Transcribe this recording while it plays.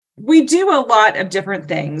We do a lot of different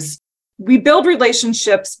things. We build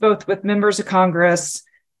relationships both with members of Congress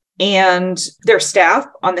and their staff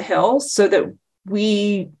on the Hill so that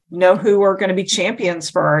we know who are going to be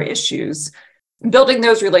champions for our issues. Building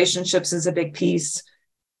those relationships is a big piece.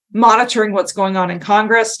 Monitoring what's going on in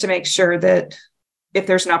Congress to make sure that if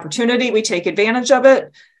there's an opportunity, we take advantage of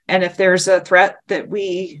it. And if there's a threat, that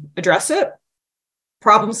we address it.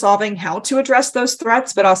 Problem solving, how to address those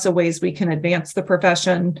threats, but also ways we can advance the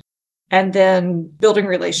profession. And then building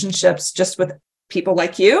relationships just with people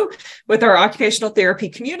like you, with our occupational therapy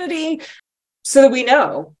community, so that we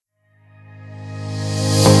know.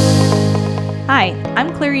 Hi,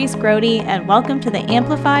 I'm Clarice Grody, and welcome to the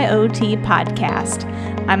Amplify OT podcast.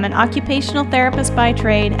 I'm an occupational therapist by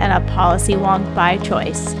trade and a policy wonk by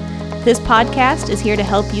choice. This podcast is here to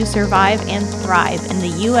help you survive and thrive in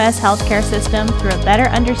the U.S. healthcare system through a better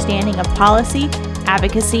understanding of policy,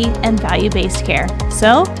 advocacy, and value-based care.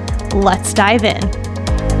 So, let's dive in.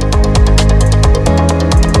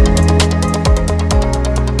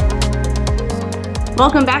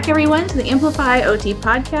 Welcome back, everyone, to the Amplify OT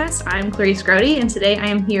podcast. I'm Clarice Grody, and today I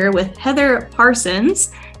am here with Heather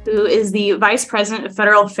Parsons, who is the Vice President of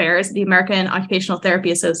Federal Affairs at the American Occupational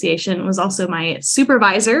Therapy Association, was also my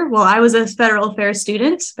supervisor while I was a federal affairs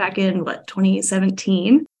student back in,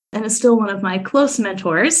 2017, and is still one of my close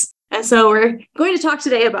mentors. And so we're going to talk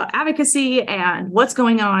today about advocacy and what's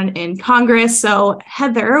going on in Congress. So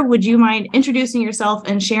Heather, would you mind introducing yourself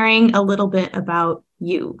and sharing a little bit about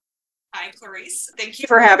you? Hi, Clarice. Thank you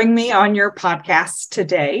for having me on your podcast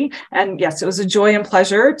today. And yes, it was a joy and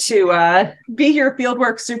pleasure to be your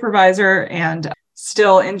fieldwork supervisor and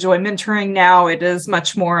still enjoy mentoring now. It is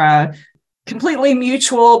much more completely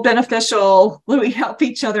mutual, beneficial. We help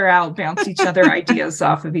each other out, bounce each other ideas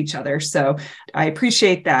off of each other. So I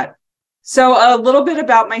appreciate that. So a little bit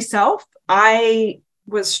about myself. I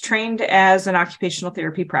was trained as an occupational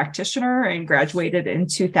therapy practitioner and graduated in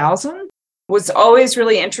 2000. Was always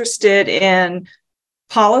really interested in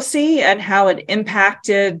policy and how it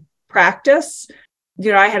impacted practice.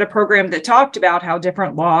 I had a program that talked about how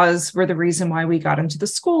different laws were the reason why we got into the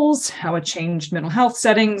schools, how it changed mental health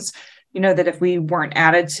settings, that if we weren't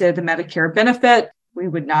added to the Medicare benefit, we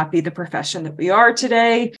would not be the profession that we are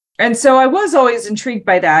today. And so I was always intrigued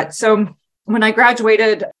by that. So when I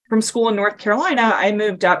graduated from school in North Carolina, I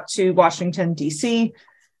moved up to Washington, D.C.,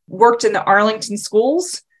 worked in the Arlington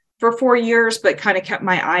schools for 4 years, but kind of kept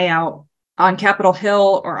my eye out on Capitol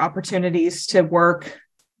Hill or opportunities to work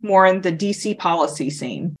more in the DC policy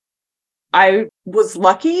scene. I was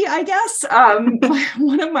lucky, I guess.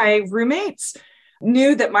 One of my roommates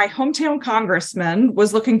knew that my hometown congressman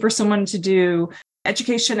was looking for someone to do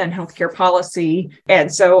education and healthcare policy.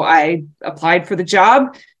 And so I applied for the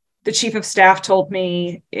job. The chief of staff told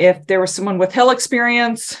me if there was someone with Hill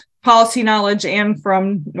experience, policy knowledge, and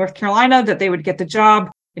from North Carolina, that they would get the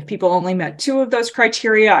job. If people only met 2 of those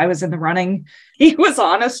criteria, I was in the running. He was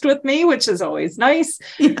honest with me, which is always nice.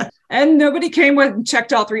 Yeah. And nobody came with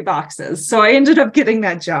checked all 3 boxes. So I ended up getting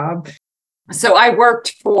that job. So I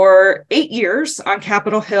worked for 8 years on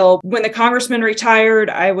Capitol Hill. When the congressman retired,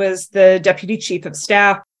 I was the deputy chief of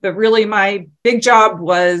staff. But really, my big job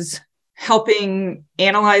was helping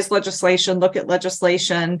analyze legislation, look at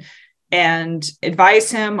legislation, and advise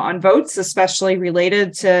him on votes, especially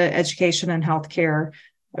related to education and healthcare.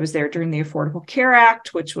 I was there during the Affordable Care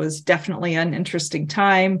Act, which was definitely an interesting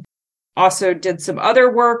time. Also did some other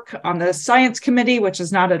work on the science committee, which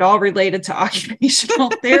is not at all related to occupational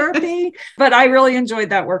therapy, but I really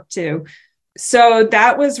enjoyed that work too. So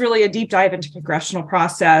that was really a deep dive into congressional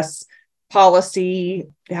process, policy,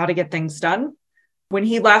 how to get things done. When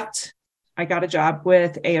he left, I got a job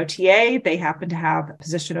with AOTA. They happened to have a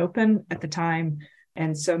position open at the time.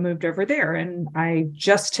 And so moved over there. And I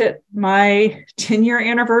just hit my 10-year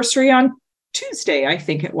anniversary on Tuesday, I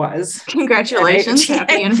think it was. Congratulations.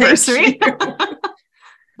 Happy anniversary.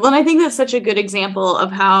 Well, and I think that's such a good example of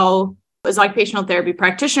how, as occupational therapy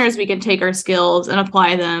practitioners, we can take our skills and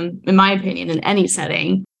apply them, in my opinion, in any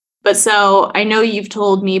setting. But so I know you've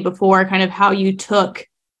told me before kind of how you took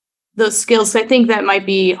those skills. I think that might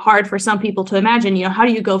be hard for some people to imagine. How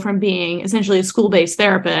do you go from being essentially a school-based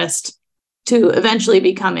therapist to eventually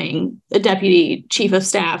becoming a deputy chief of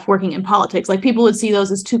staff working in politics? Like, people would see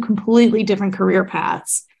those as 2 completely different career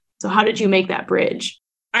paths. So how did you make that bridge?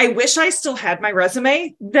 I wish I still had my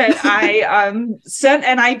resume that I sent,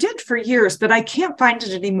 and I did for years, but I can't find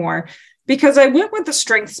it anymore because I went with the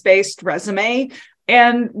strengths-based resume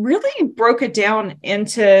and really broke it down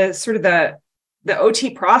into sort of the OT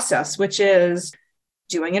process, which is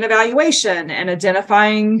doing an evaluation and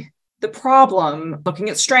identifying the problem, looking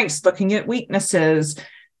at strengths, looking at weaknesses,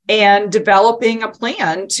 and developing a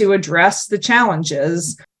plan to address the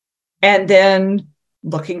challenges, and then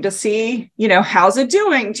looking to see, how's it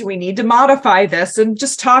doing? Do we need to modify this? And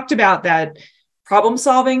just talked about that problem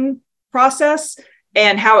solving process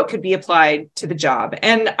and how it could be applied to the job.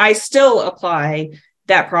 And I still apply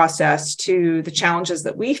that process to the challenges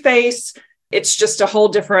that we face. It's just a whole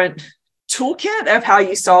different toolkit of how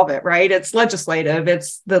you solve it, right? It's legislative,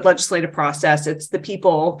 it's the legislative process, it's the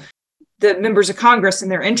people, the members of Congress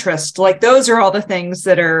and their interest. Like those are all the things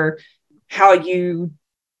that are how you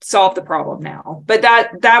solve the problem now. But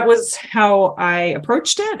that was how I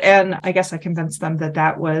approached it. And I guess I convinced them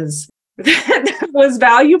that was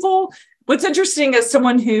valuable. What's interesting is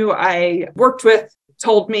someone who I worked with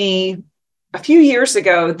told me a few years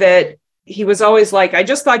ago that he was always like, I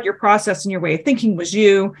just thought your process and your way of thinking was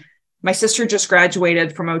you. My sister just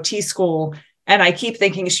graduated from OT school, and I keep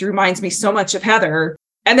thinking she reminds me so much of Heather.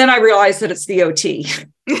 And then I realized that it's the OT.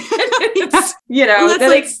 It's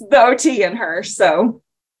the OT in her. So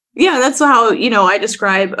yeah, that's how, I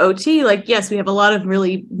describe OT. Like, yes, we have a lot of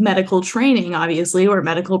really medical training, obviously, we're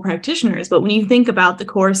medical practitioners. But when you think about the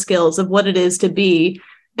core skills of what it is to be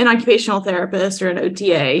an occupational therapist or an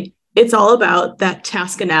OTA, it's all about that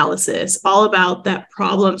task analysis, all about that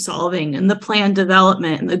problem solving and the plan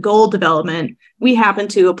development and the goal development. We happen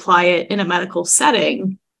to apply it in a medical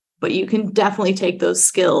setting, but you can definitely take those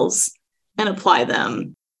skills and apply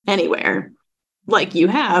them anywhere like you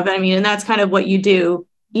have. I mean, and that's kind of what you do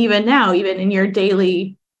even now, even in your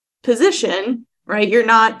daily position, right? You're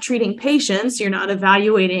not treating patients, you're not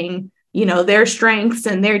evaluating, their strengths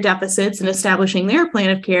and their deficits and establishing their plan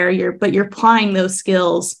of care, but you're applying those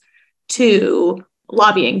skills to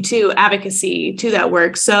lobbying, to advocacy, to that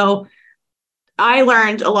work. So I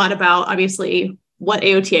learned a lot about, obviously, what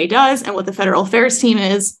AOTA does and what the federal affairs team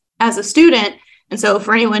is as a student. And so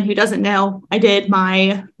for anyone who doesn't know, I did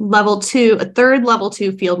my third level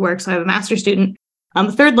 2 field work. So I have a master's student,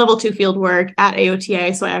 third level 2 field work at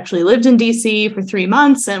AOTA. So I actually lived in DC for 3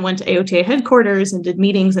 months and went to AOTA headquarters and did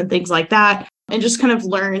meetings and things like that. And just kind of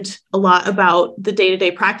learned a lot about the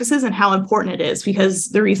day-to-day practices and how important it is. Because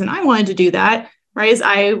the reason I wanted to do that, right, is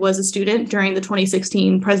I was a student during the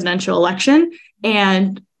 2016 presidential election,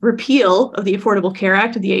 and repeal of the Affordable Care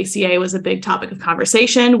Act of the ACA was a big topic of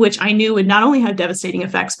conversation, which I knew would not only have devastating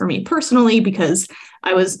effects for me personally, because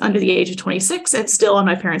I was under the age of 26 and still on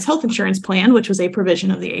my parents' health insurance plan, which was a provision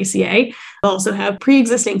of the ACA. I also have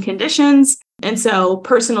pre-existing conditions. And so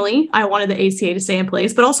personally, I wanted the ACA to stay in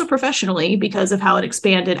place, but also professionally because of how it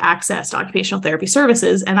expanded access to occupational therapy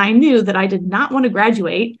services. And I knew that I did not want to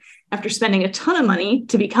graduate after spending a ton of money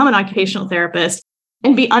to become an occupational therapist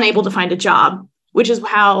and be unable to find a job, which is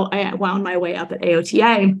how I wound my way up at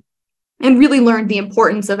AOTA and really learned the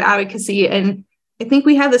importance of advocacy. And I think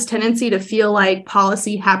we have this tendency to feel like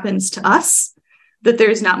policy happens to us, that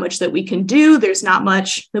there's not much that we can do. There's not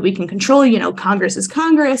much that we can control. Congress is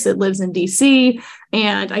Congress. It lives in DC.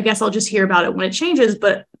 And I guess I'll just hear about it when it changes.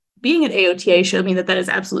 But being at AOTA showed me that is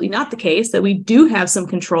absolutely not the case, that we do have some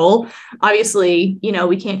control. Obviously,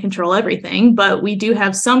 we can't control everything, but we do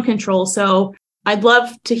have some control. So I'd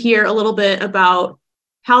love to hear a little bit about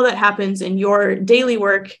how that happens in your daily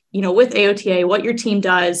work, with AOTA, what your team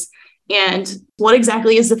does, and what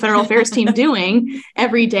exactly is the federal affairs team doing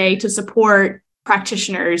every day to support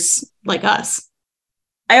practitioners like us.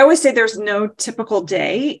 I always say there's no typical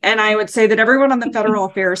day. And I would say that everyone on the federal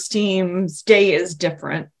affairs team's day is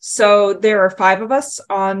different. So there are 5 of us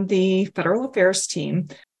on the federal affairs team.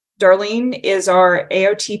 Darlene is our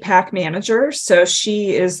AOT PAC manager. So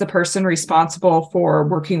she is the person responsible for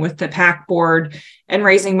working with the PAC board and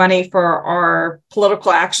raising money for our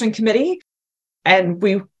political action committee. And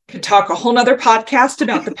we could talk a whole nother podcast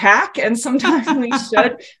about the PAC. And sometimes we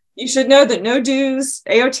should. You should know that no dues,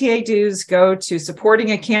 AOTA dues, go to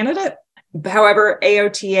supporting a candidate. However,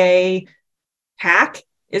 AOTA PAC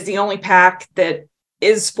is the only PAC that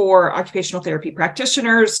is for occupational therapy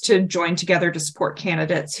practitioners to join together to support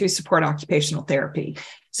candidates who support occupational therapy.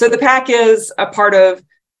 So the PAC is a part of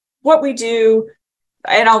what we do,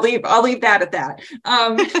 and I'll leave that at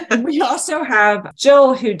that. We also have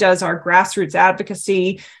Jill, who does our grassroots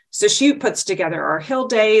advocacy. So she puts together our Hill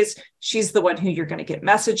Days. She's the one who you're going to get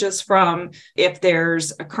messages from if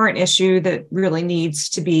there's a current issue that really needs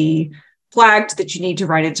to be flagged that you need to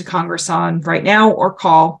write into Congress on right now, or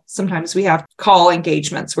call. Sometimes we have call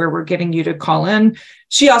engagements where we're getting you to call in.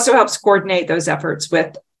 She also helps coordinate those efforts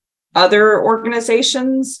with other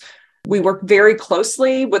organizations. We work very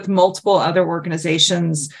closely with multiple other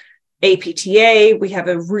organizations. APTA, we have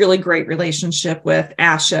a really great relationship with.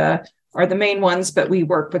 ASHA are the main ones, but we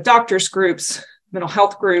work with doctors groups, mental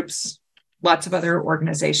health groups, lots of other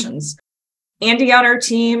organizations. Andy on our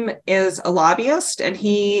team is a lobbyist, and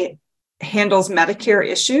he handles Medicare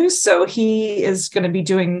issues. So he is going to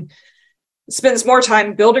be spends more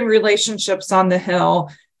time building relationships on the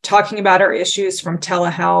Hill, talking about our issues from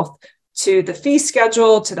telehealth to the fee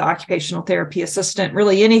schedule, to the occupational therapy assistant,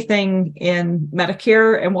 really anything in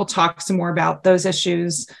Medicare. And we'll talk some more about those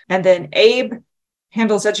issues. And then Abe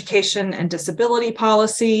handles education and disability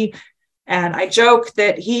policy. And I joke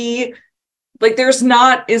that there's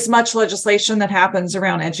not as much legislation that happens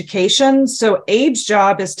around education. So Abe's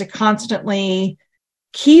job is to constantly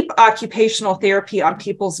keep occupational therapy on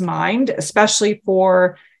people's mind, especially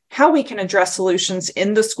for how we can address solutions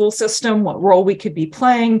in the school system, what role we could be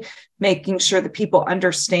playing, making sure that people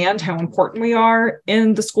understand how important we are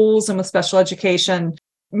in the schools and with special education,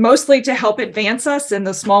 mostly to help advance us in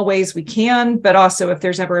the small ways we can, but also if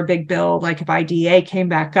there's ever a big bill, like if IDEA came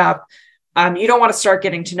back up, you don't want to start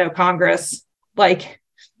getting to know Congress,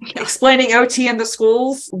 explaining OT in the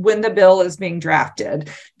schools when the bill is being drafted.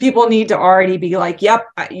 People need to already be like, yep,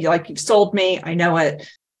 you've sold me. I know it.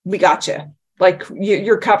 We got you.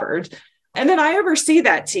 You're covered. And then I oversee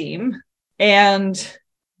that team and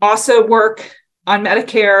also work on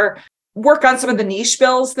Medicare, work on some of the niche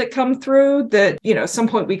bills that come through that, at some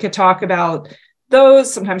point we could talk about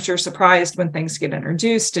those. Sometimes you're surprised when things get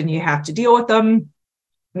introduced and you have to deal with them.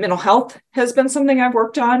 Mental health has been something I've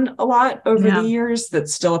worked on a lot over the years.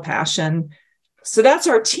 That's still a passion. So that's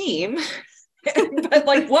our team.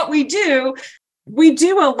 But what we do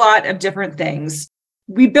a lot of different things.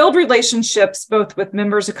 We build relationships both with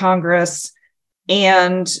members of Congress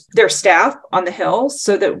and their staff on the Hill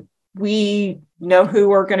so that we know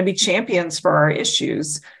who are going to be champions for our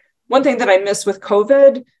issues. One thing that I miss with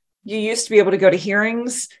COVID, you used to be able to go to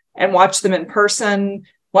hearings and watch them in person,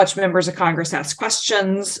 watch members of Congress ask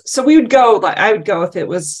questions. So I would go if it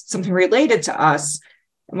was something related to us.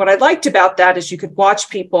 And what I liked about that is you could watch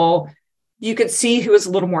people, you could see who was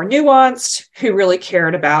a little more nuanced, who really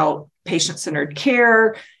cared about patient-centered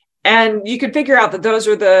care. And you could figure out that those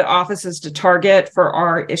are the offices to target for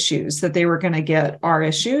our issues, that they were going to get our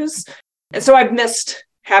issues. And so I've missed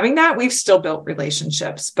having that. We've still built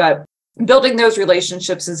relationships, but building those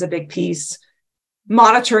relationships is a big piece.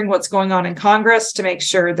 Monitoring what's going on in Congress to make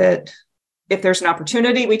sure that if there's an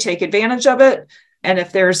opportunity, we take advantage of it. And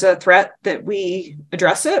if there's a threat, that we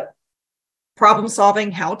address it. Problem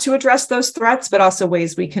solving, how to address those threats, but also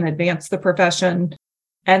ways we can advance the profession.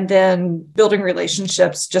 And then building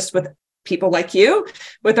relationships just with people like you,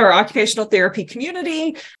 with our occupational therapy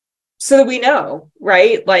community, so that we know,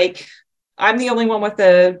 right? I'm the only one with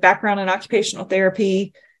a background in occupational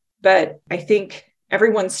therapy, but I think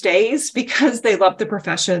everyone stays because they love the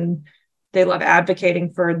profession. They love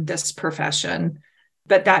advocating for this profession,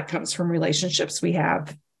 but that comes from relationships we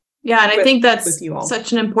have. Yeah. And I think that's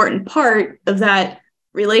such an important part of that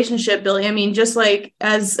relationship building. I mean, just like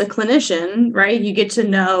as a clinician, right? You get to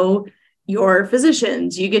know your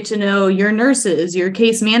physicians, you get to know your nurses, your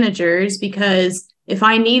case managers, because if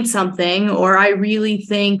I need something, or I really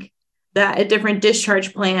think that a different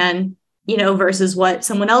discharge plan, versus what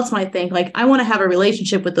someone else might think, I want to have a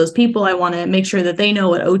relationship with those people. I want to make sure that they know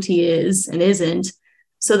what OT is and isn't,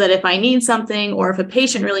 so that if I need something, or if a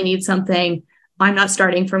patient really needs something, I'm not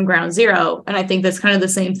starting from ground zero. And I think that's kind of the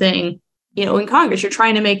same thing, in Congress. You're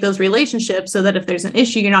trying to make those relationships so that if there's an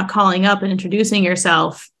issue, you're not calling up and introducing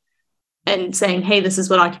yourself and saying, hey, this is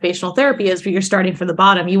what occupational therapy is, but you're starting from the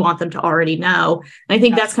bottom. You want them to already know. And I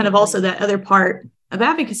think that's kind of also that other part of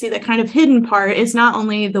advocacy, that kind of hidden part. Is not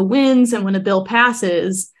only the wins and when a bill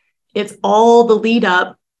passes, it's all the lead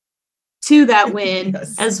up to that win,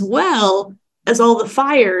 as well as all the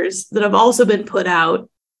fires that have also been put out.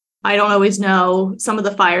 I don't always know some of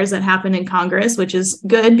the fires that happen in Congress, which is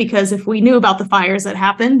good, because if we knew about the fires that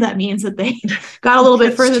happened, that means that they got a little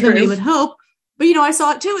bit further than we would hope. But, I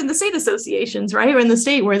saw it too in the state associations, right? Or in the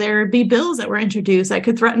state where there would be bills that were introduced that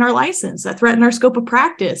could threaten our license, that threaten our scope of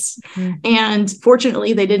practice. Mm-hmm. And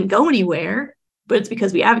fortunately, they didn't go anywhere, but it's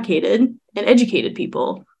because we advocated and educated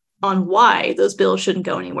people on why those bills shouldn't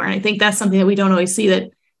go anywhere. And I think that's something that we don't always see, that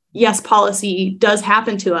yes, policy does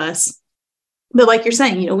happen to us, but like you're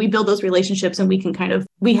saying, we build those relationships and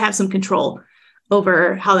we have some control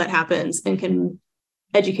over how that happens and can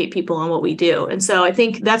educate people on what we do. And so I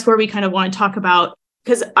think that's where we kind of want to talk about,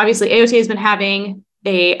 because obviously AOTA has been having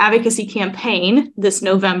a advocacy campaign this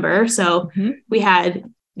November. So we had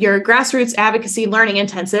your grassroots advocacy learning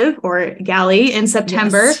intensive, or GALI, in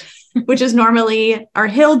September. Yes. Which is normally our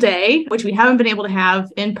Hill Day, which we haven't been able to have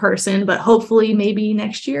in person, but hopefully maybe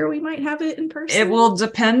next year we might have it in person. It will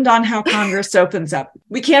depend on how Congress opens up.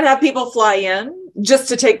 We can't have people fly in just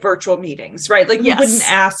to take virtual meetings, right? Like Yes. we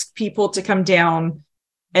wouldn't ask people to come down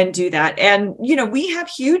and do that. And, we have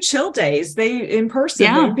huge Hill days. In person,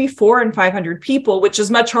 there'd be 400 and 500 people, which is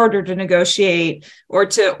much harder to negotiate or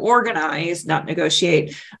to organize, not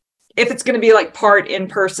negotiate, if it's going to be like part in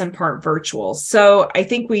person, part virtual. So I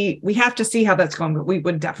think we have to see how that's going, but we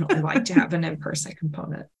would definitely like to have an in-person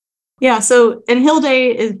component. Yeah. So, and Hill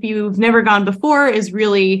Day, if you've never gone before, is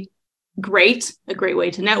really great. A great way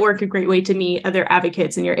to network, a great way to meet other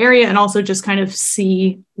advocates in your area, and also just kind of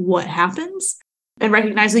see what happens and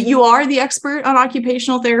recognize that you are the expert on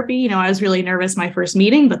occupational therapy. I was really nervous my first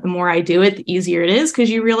meeting, but the more I do it, the easier it is, because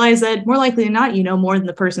you realize that more likely than not, you know more than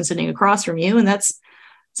the person sitting across from you. And that's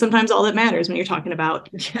sometimes all that matters when you're talking about,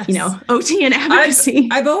 OT and advocacy.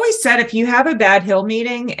 I've always said, if you have a bad Hill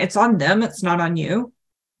meeting, it's on them. It's not on you.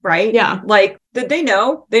 Right? Yeah. Like that they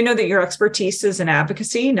know that your expertise is in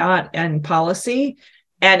advocacy, not in policy.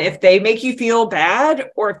 And if they make you feel bad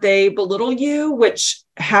or if they belittle you, which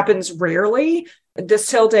happens rarely, this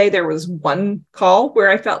Hill Day, there was one call where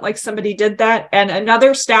I felt like somebody did that. And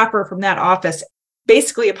another staffer from that office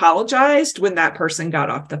basically apologized when that person got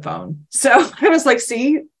off the phone. So I was like,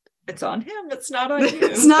 see, it's on him. It's not on you.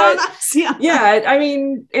 It's not on us. Yeah. Yeah. I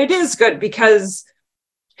mean, it is good because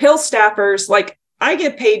Hill staffers, like, I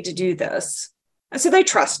get paid to do this. And so they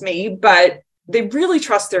trust me, but they really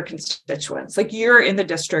trust their constituents. Like, you're in the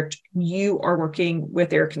district, you are working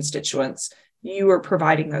with their constituents, you are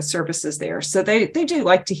providing those services there. So they do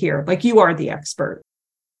like to hear, like, you are the expert.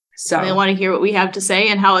 So they want to hear what we have to say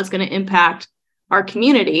and how it's going to impact our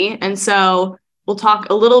community. And so we'll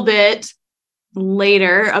talk a little bit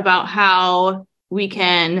later about how we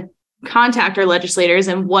can contact our legislators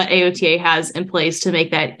and what AOTA has in place to make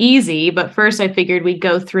that easy. But first, I figured we'd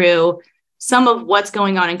go through some of what's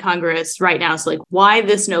going on in Congress right now. So, like, why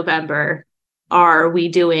this November are we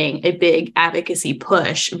doing a big advocacy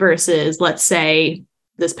push versus, let's say,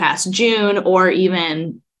 this past June or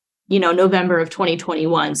even, November of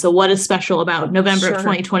 2021? So what is special about November of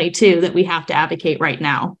 2022 that we have to advocate right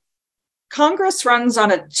now? Congress runs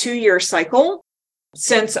on a 2-year cycle.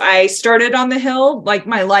 Since I started on the Hill, like,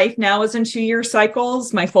 my life now is in 2-year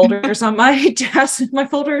cycles. My folders on my desk, my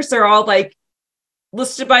folders are all like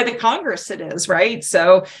listed by the Congress it is, right?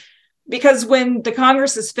 So, because when the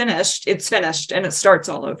Congress is finished, it's finished and it starts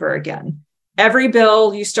all over again. Every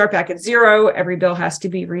bill, you start back at zero. Every bill has to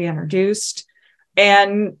be reintroduced.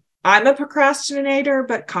 And I'm a procrastinator,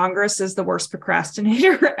 but Congress is the worst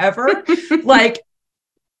procrastinator ever. Like,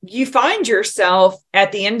 you find yourself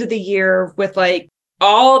at the end of the year with like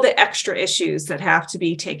all the extra issues that have to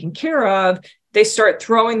be taken care of. They start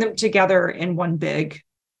throwing them together in one big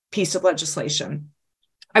piece of legislation.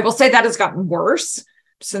 I will say that has gotten worse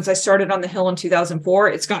since I started on the Hill in 2004.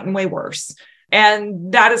 It's gotten way worse.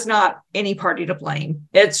 And that is not any party to blame.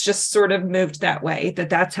 It's just sort of moved that way,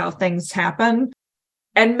 that's how things happen.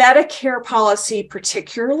 And Medicare policy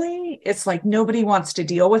particularly, it's like nobody wants to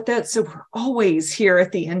deal with it. So we're always here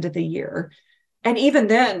at the end of the year. And even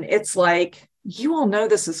then, it's like, you all know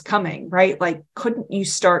this is coming, right? Like, couldn't you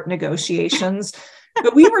start negotiations?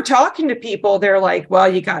 But we were talking to people, they're like,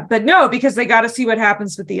 well, but no, because they got to see what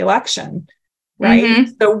happens with the election, right?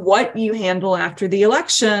 Mm-hmm. So what you handle after the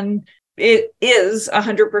election, it is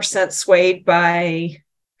 100% swayed by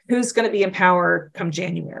who's going to be in power come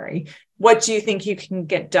January. What do you think you can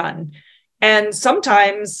get done? And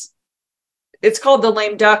sometimes it's called the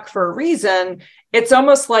lame duck for a reason. It's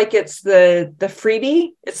almost like it's the freebie.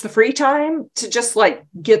 It's the free time to just like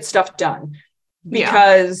get stuff done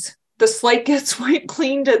because the slate gets wiped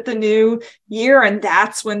cleaned at the new year. And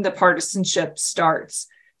that's when the partisanship starts.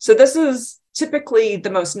 So this is typically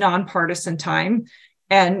the most nonpartisan time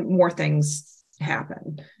and more things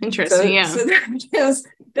happen. Interesting. So there it is.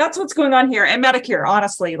 That's what's going on here. And Medicare,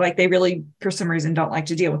 honestly, like, they really, for some reason, don't like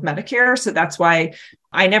to deal with Medicare. So that's why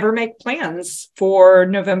I never make plans for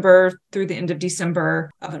November through the end of December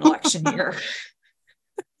of an election year.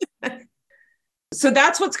 So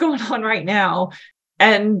that's what's going on right now.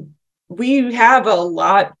 And we have a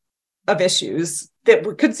lot of issues that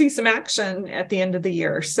we could see some action at the end of the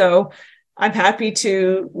year. So I'm happy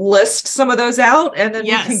to list some of those out, and then we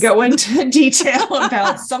can go into detail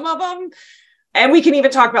about some of them. And we can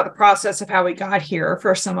even talk about the process of how we got here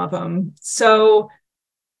for some of them. So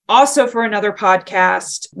also, for another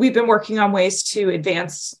podcast, we've been working on ways to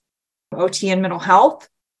advance OT and mental health.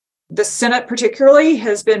 The Senate particularly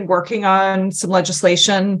has been working on some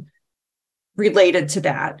legislation related to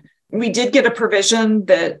that. We did get a provision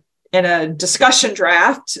that in a discussion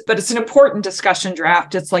draft, but it's an important discussion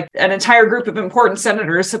draft. It's like an entire group of important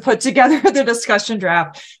senators have put together the discussion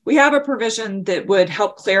draft. We have a provision that would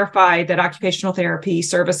help clarify that occupational therapy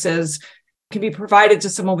services can be provided to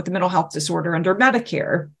someone with a mental health disorder under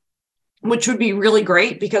Medicare, which would be really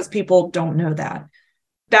great because people don't know that.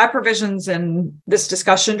 That provision's in this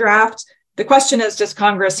discussion draft. The question is, does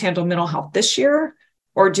Congress handle mental health this year?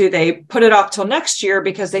 Or do they put it off till next year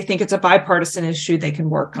because they think it's a bipartisan issue they can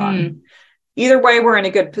work on? Either way, we're in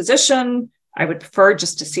a good position. I would prefer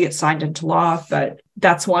just to see it signed into law, but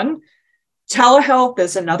that's one. Telehealth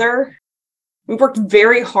is another. We worked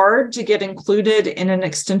very hard to get included in an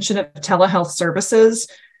extension of telehealth services.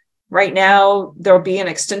 Right now, there'll be an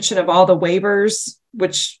extension of all the waivers,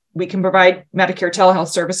 which we can provide Medicare telehealth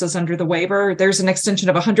services under the waiver. There's an extension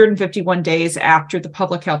of 151 days after the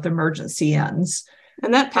public health emergency ends.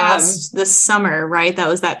 And that passed this summer, right? That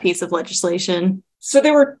was that piece of legislation. So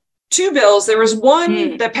there were two bills. There was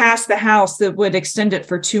one that passed the House that would extend it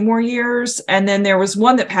for 2 more years. And then there was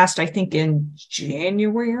one that passed, I think, in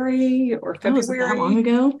January or February. Was it that long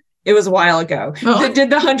ago? It was a while ago. That did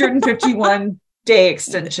the 151-day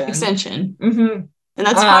extension. Mm-hmm. And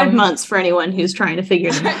that's 5 months for anyone who's trying to figure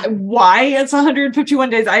it out. Why it's 151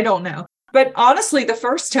 days, I don't know. But honestly, the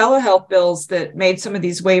first telehealth bills that made some of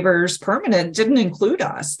these waivers permanent didn't include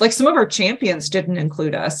us. Like some of our champions didn't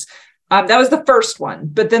include us. That was the first one,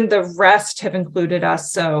 but then the rest have included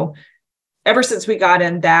us. So ever since we got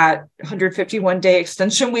in that 151-day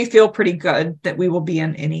extension, we feel pretty good that we will be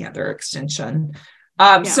in any other extension.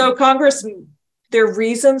 So Congress, there are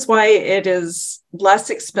reasons why it is less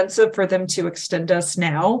expensive for them to extend us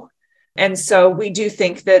now. And so we do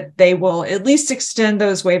think that they will at least extend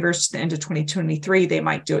those waivers to the end of 2023. They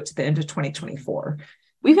might do it to the end of 2024.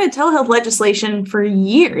 We've had telehealth legislation for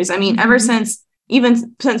years. I mean,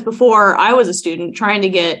 even since before I was a student, trying to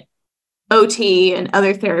get OT and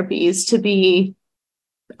other therapies to be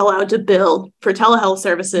allowed to bill for telehealth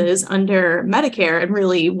services under Medicare. And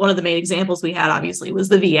really, one of the main examples we had, obviously, was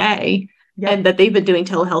the VA. And that they've been doing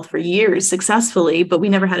telehealth for years successfully, but we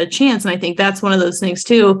never had a chance. And I think that's one of those things,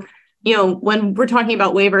 too. You know, when we're talking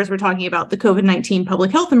about waivers, we're talking about the COVID-19 public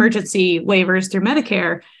health emergency waivers through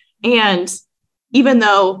Medicare. And even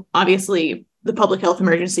though, obviously, the public health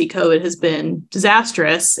emergency code has been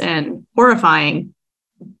disastrous and horrifying,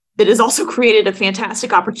 it has also created a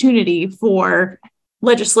fantastic opportunity for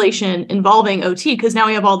legislation involving OT, because now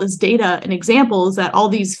we have all this data and examples that all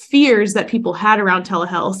these fears that people had around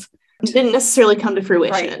telehealth didn't necessarily come to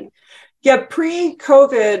fruition. Right. Yeah,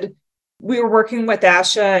 pre-COVID, we were working with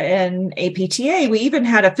ASHA and APTA. We even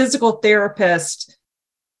had a physical therapist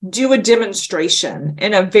do a demonstration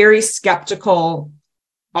in a very skeptical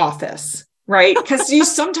office, right?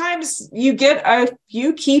 Because sometimes you get a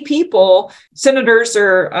few key people, senators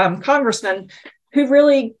or congressmen, who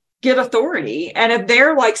really get authority. And if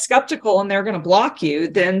they're like skeptical and they're going to block you,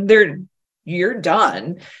 then you're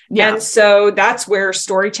done. Yeah. And so that's where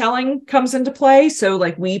storytelling comes into play. So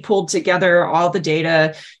like we pulled together all the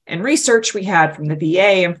data and research we had from the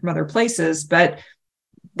VA and from other places, but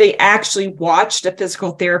they actually watched a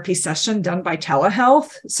physical therapy session done by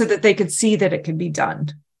telehealth so that they could see that it could be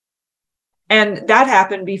done. And that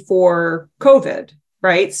happened before COVID,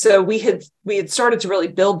 right? So we had started to really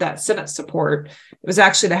build that Senate support. It was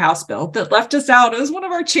actually the House bill that left us out. It was one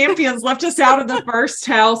of our champions left us out of the first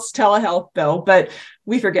House telehealth bill, but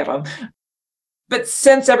we forgive them. But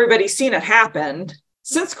since everybody's seen it happen,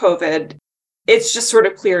 since COVID, it's just sort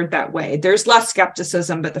of cleared that way. There's less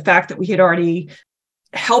skepticism, but the fact that we had already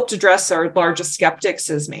helped address our largest skeptics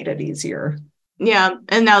has made it easier. Yeah.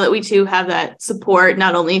 And now that we too have that support,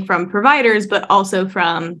 not only from providers, but also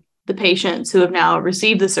from the patients who have now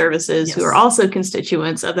received the services, who are also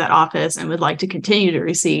constituents of that office and would like to continue to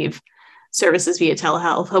receive services via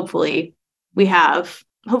telehealth. Hopefully we have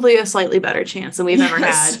a slightly better chance than we've ever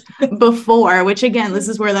had before, which again, this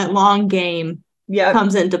is where that long game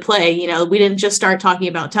comes into play. You know, we didn't just start talking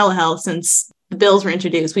about telehealth since the bills were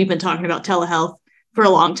introduced. We've been talking about telehealth for a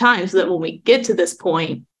long time, so that when we get to this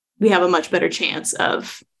point, we have a much better chance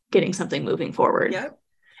of getting something moving forward. Yep.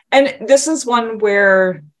 And this is one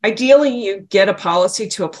where ideally you get a policy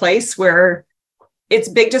to a place where it's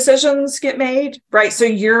big decisions get made, right? So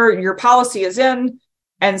your policy is in,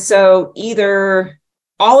 and so either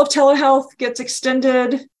all of telehealth gets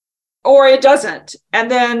extended or it doesn't. And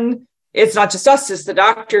then it's not just us, it's the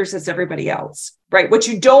doctors, it's everybody else, right? What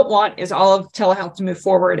you don't want is all of telehealth to move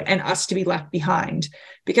forward and us to be left behind,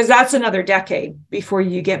 because that's another decade before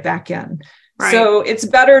you get back in. Right. So it's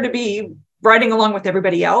better to be riding along with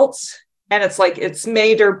everybody else. And it's like it's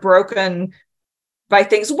made or broken by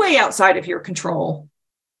things way outside of your control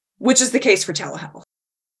which is the case for telehealth,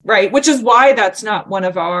 right? Which is why that's not one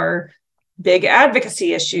of our big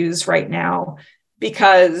advocacy issues right now,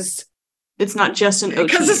 because it's not just an OT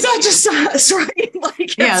because it's not just us, right?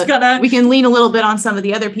 Like we can lean a little bit on some of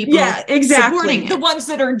the other people. Yeah, exactly. The ones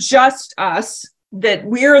that are just us, that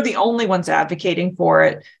we're the only ones advocating for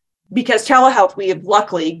it, because telehealth, we have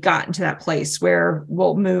luckily gotten to that place where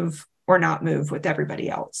we'll move or not move with everybody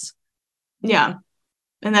else. Yeah.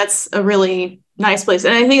 And that's a really nice place.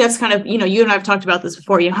 And I think that's kind of, you and I've talked about this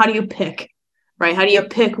before, how do you pick, right? How do you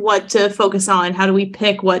pick what to focus on? How do we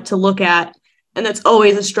pick what to look at? And that's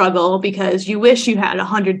always a struggle, because you wish you had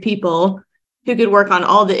 100 people who could work on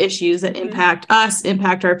all the issues that impact us,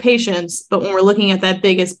 impact our patients. But when we're looking at that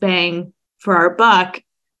biggest bang for our buck,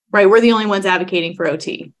 right, we're the only ones advocating for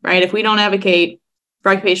OT, right? If we don't advocate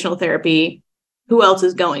for occupational therapy, who else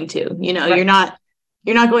is going to? Right.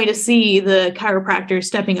 You're not going to see the chiropractor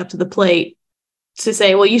stepping up to the plate to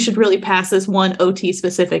say, well, you should really pass this one OT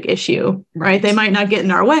specific issue, right? They might not get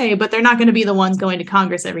in our way, but they're not going to be the ones going to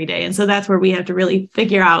Congress every day. And so that's where we have to really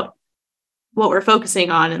figure out what we're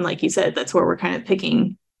focusing on. And like you said, that's where we're kind of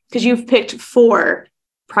picking, because you've picked 4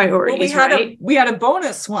 priorities, right? We had a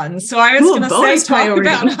bonus one. So I was going to say, talk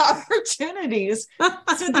about opportunities.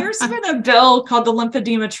 So there's been a bill called the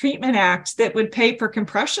Lymphedema Treatment Act that would pay for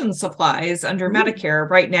compression supplies under Medicare.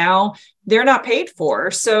 Right now, they're not paid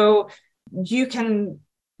for. So you can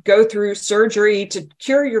go through surgery to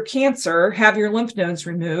cure your cancer, have your lymph nodes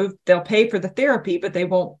removed. They'll pay for the therapy, but they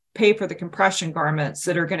won't pay for the compression garments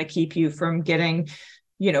that are going to keep you from getting,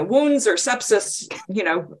 wounds or sepsis,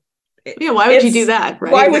 why would you do that?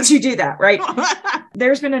 Right? Why would you do that? Right.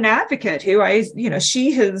 There's been an advocate who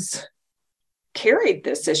she has carried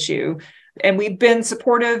this issue, and we've been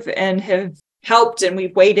supportive and have helped, and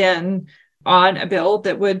we've weighed in on a bill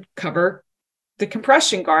that would cover the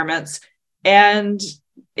compression garments, and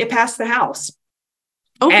it passed the House.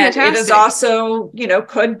 Oh, and fantastic. It is also,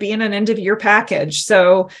 could be in an end of year package.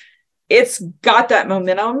 So it's got that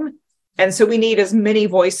momentum. And so we need as many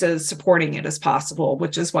voices supporting it as possible,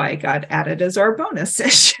 which is why it got added as our bonus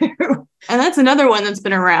issue. And that's another one that's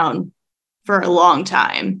been around for a long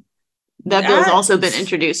time. That bill's also been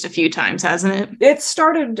introduced a few times, hasn't it? It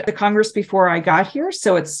started the Congress before I got here.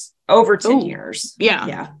 So it's over 10 years. Yeah.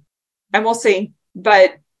 Yeah. And we'll see.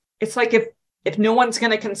 But it's like, if no one's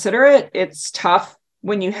going to consider it, it's tough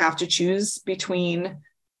when you have to choose between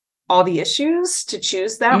all the issues to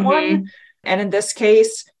choose that one. And in this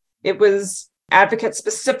case, it was advocates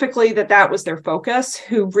specifically that was their focus,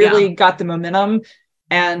 who really got the momentum.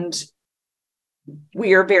 And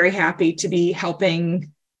we are very happy to be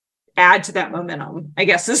helping add to that momentum, I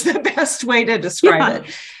guess is the best way to describe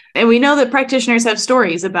it. And we know that practitioners have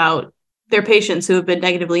stories about their patients who have been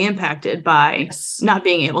negatively impacted by not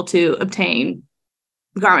being able to obtain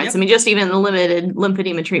garments. I mean, just even the limited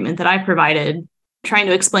lymphedema treatment that I provided, trying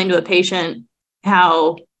to explain to a patient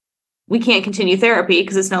how we can't continue therapy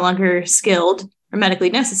because it's no longer skilled or medically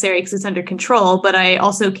necessary because it's under control, but I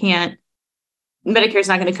also can't, Medicare's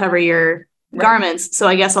not going to cover your garments. So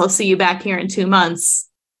I guess I'll see you back here in 2 months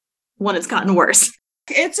when it's gotten worse.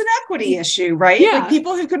 It's an equity issue, right? Yeah. Like,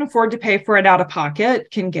 people who can afford to pay for it out of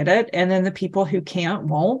pocket can get it. And then the people who can't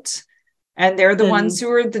won't. And they're the ones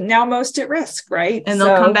who are now most at risk, right? And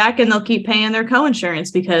they'll come back and they'll keep paying their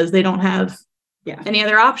coinsurance because they don't have any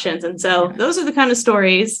other options. And so those are the kind of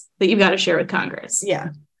stories that you've got to share with Congress. Yeah,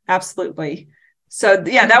 absolutely. So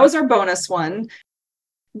that was our bonus one.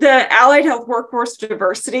 The Allied Health Workforce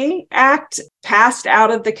Diversity Act passed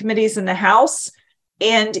out of the committees in the House,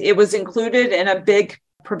 and it was included in a big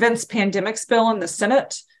prevents pandemics bill in the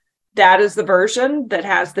Senate. That is the version that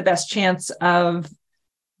has the best chance of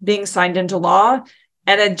being signed into law.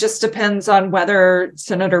 And it just depends on whether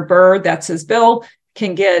Senator Burr, that's his bill,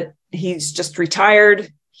 he's just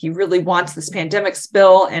retired. He really wants this pandemics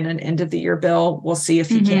bill and an end of the year bill. We'll see if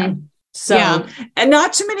he can. So, and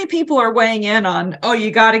not too many people are weighing in on,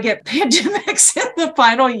 you got to get pandemics in the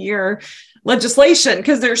final year legislation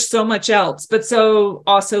because there's so much else. But so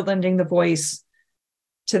also lending the voice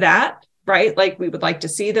to that, right? Like, we would like to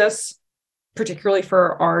see this, particularly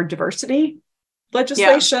for our diversity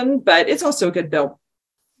legislation, but it's also a good bill.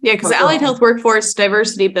 Yeah, because the Allied Health Workforce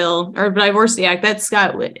Diversity Bill or Diversity Act, that's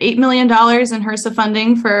got $8 million in HRSA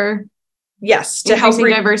funding for to help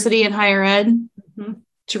diversity in higher ed,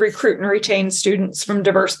 to recruit and retain students from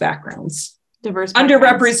diverse backgrounds. They're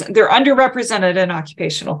underrepresented in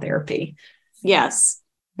occupational therapy. Yes.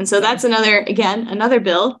 And so that's another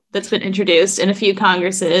bill that's been introduced in a few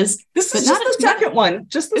Congresses. This is just the second one.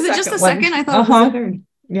 Is it just the second? I thought it was the third.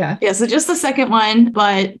 Yeah. Yeah. So just the second one,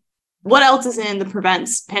 but What else is in the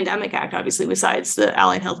Prevents Pandemic Act, obviously, besides the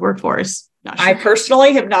allied health workforce? Not sure. I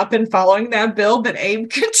personally have not been following that bill, but Abe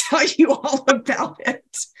can tell you all about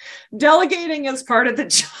it. Delegating is part of the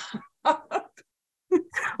job.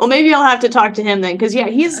 Well, maybe I'll have to talk to him then, because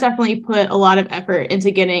he's definitely put a lot of effort into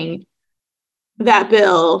getting that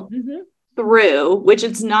bill through, which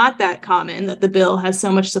it's not that common that the bill has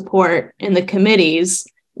so much support in the committees,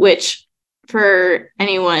 which for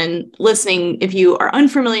anyone listening, if you are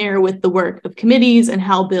unfamiliar with the work of committees and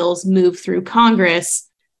how bills move through Congress,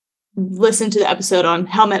 listen to the episode on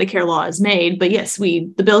how Medicare law is made. But yes,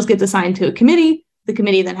 the bills get assigned to a committee. The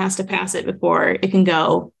committee then has to pass it before it can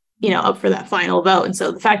go, up for that final vote. And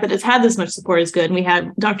so the fact that it's had this much support is good. And we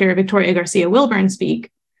had Dr. Victoria Garcia Wilburn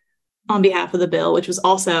speak on behalf of the bill, which was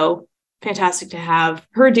also fantastic to have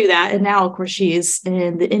her do that. And now, of course, she's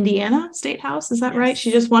in the Indiana State House. Is that right?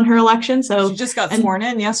 She just won her election. So she just got sworn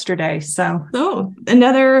in yesterday. So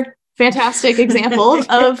another fantastic example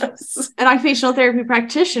of an occupational therapy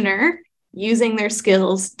practitioner using their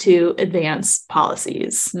skills to advance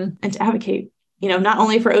policies and to advocate, not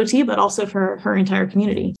only for OT, but also for her entire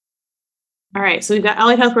community. All right. So we've got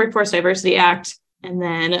Allied Health Workforce Diversity Act. And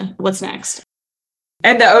then what's next?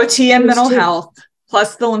 And the OT and mental health,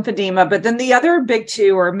 plus the lymphedema. But then the other big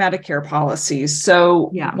two are Medicare policies.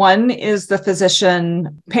 So one is the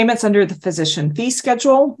physician payments under the physician fee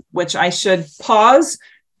schedule, which I should pause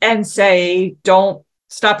and say, don't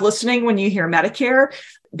stop listening when you hear Medicare,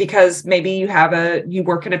 because maybe you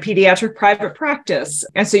work in a pediatric private practice.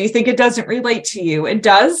 And so you think it doesn't relate to you. It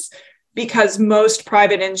does, because most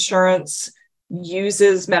private insurance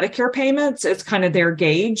uses Medicare payments. It's kind of their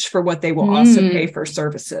gauge for what they will also pay for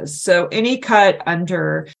services. So any cut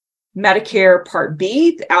under Medicare Part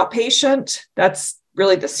B, the outpatient, that's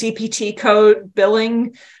really the CPT code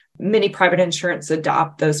billing. Many private insurance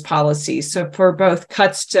adopt those policies. So for both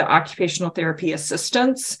cuts to occupational therapy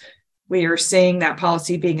assistance, we are seeing that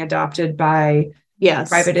policy being adopted by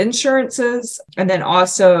private insurances, and then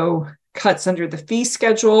also cuts under the fee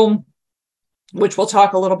schedule, which we'll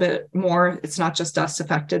talk a little bit more. It's not just us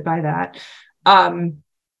affected by that.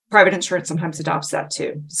 Private insurance sometimes adopts that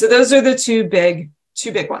too. So those are the two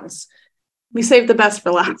big ones. We saved the best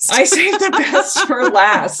for last. I saved the best for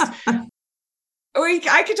last.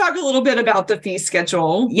 I could talk a little bit about the fee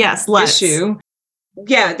schedule issue.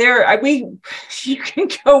 Yeah, you can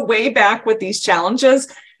go way back with these challenges,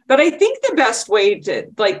 but I think the best way to,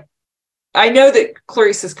 I know that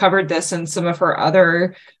Clarice has covered this in some of her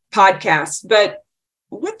other podcasts, but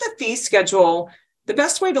with the fee schedule, the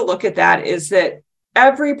best way to look at that is that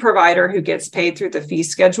every provider who gets paid through the fee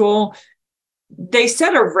schedule, they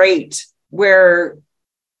set a rate where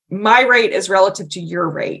my rate is relative to your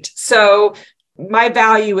rate. So my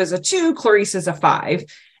value is a 2, Clarice is a 5.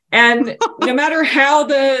 And no matter how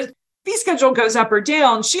the fee schedule goes up or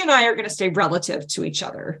down, she and I are going to stay relative to each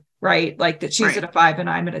other, right? Like that she's at a 5 and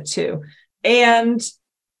I'm at a 2. And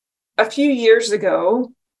a few years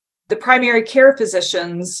ago, the primary care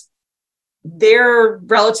physicians, their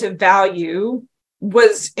relative value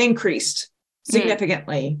was increased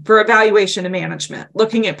significantly for evaluation and management,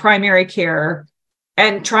 looking at primary care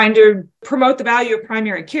and trying to promote the value of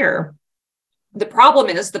primary care. The problem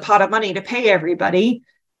is the pot of money to pay everybody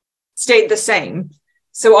stayed the same.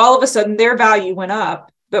 So all of a sudden their value went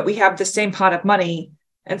up, but we have the same pot of money.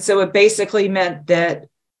 And so it basically meant that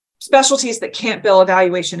specialties that can't bill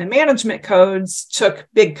evaluation and management codes took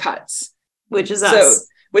big cuts. Which is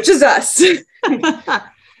us.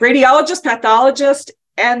 Radiologist, pathologist,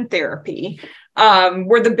 and therapy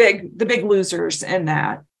were the big losers in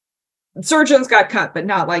that. Surgeons got cut, but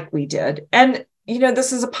not like we did. And,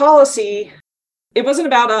 this is a policy. It wasn't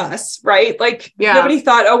about us, right? Nobody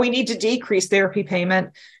thought, we need to decrease therapy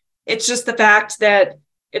payment. It's just the fact that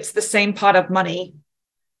it's the same pot of money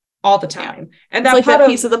all the time. And that's that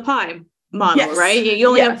piece of the pie model, right? You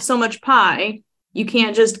only have so much pie. You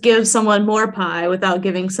can't just give someone more pie without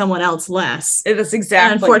giving someone else less. It is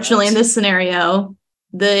exactly. And unfortunately, in this scenario,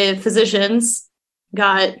 the physicians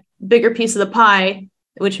got bigger piece of the pie,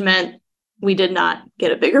 which meant we did not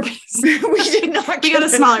get a bigger piece. We got a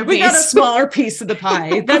smaller piece. We got a smaller piece of the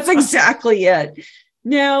pie. That's exactly it.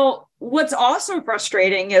 Now, what's also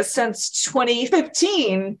frustrating is since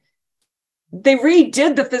 2015, they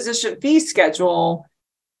redid the physician fee schedule.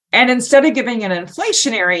 And instead of giving an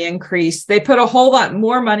inflationary increase, they put a whole lot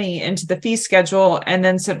more money into the fee schedule and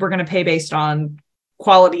then said, we're going to pay based on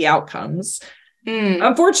quality outcomes.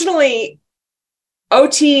 Unfortunately,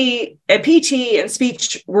 OT and PT and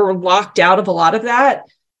speech were locked out of a lot of that,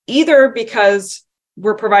 either because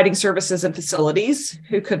we're providing services in facilities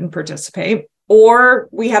who couldn't participate, or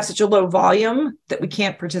we have such a low volume that we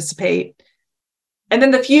can't participate. And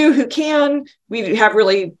then the few who can, we have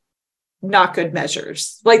really not good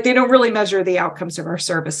measures. Like they don't really measure the outcomes of our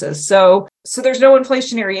services. So there's no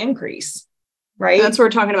inflationary increase, right? That's what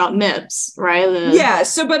we're talking about MIPS, right? Yeah.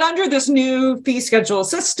 So, but under this new fee schedule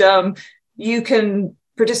system, you can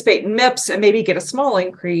participate in MIPS and maybe get a small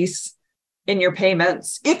increase in your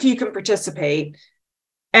payments if you can participate.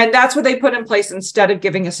 And that's what they put in place instead of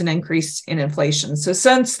giving us an increase in inflation. So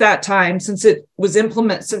since that time, since it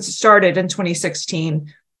started in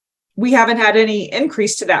 2016, we haven't had any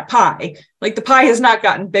increase to that pie. Like the pie has not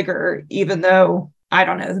gotten bigger, even though, I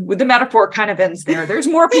don't know, the metaphor kind of ends there. There's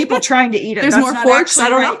more people trying to eat it. There's That's more forks. I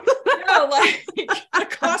don't know. No, like the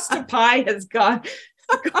cost of pie has gone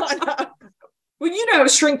up. Well,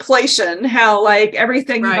 shrinkflation, how like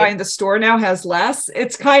everything you buy in the store now has less.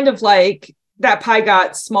 It's kind of like that pie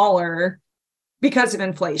got smaller because of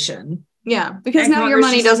inflation. Yeah, because now your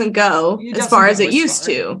money doesn't go as far as it used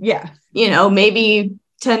to. Yeah. Maybe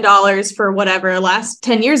 $10 for whatever last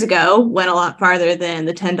 10 years ago went a lot farther than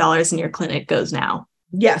the $10 in your clinic goes now.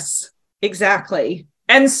 Yes, exactly.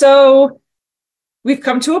 And so we've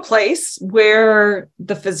come to a place where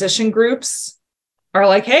the physician groups are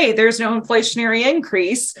like, hey, there's no inflationary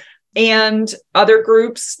increase. And other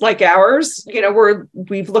groups like ours,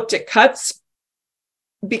 we've looked at cuts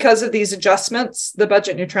because of these adjustments, the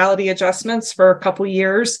budget neutrality adjustments for a couple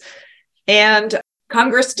years. And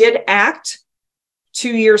Congress did act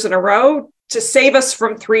 2 years in a row to save us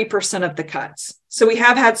from 3% of the cuts. So we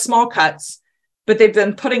have had small cuts, but they've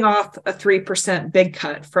been putting off a 3% big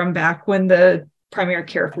cut from back when the primary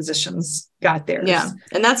care physicians got theirs. Yeah.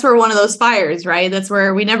 And that's where one of those fires, right? That's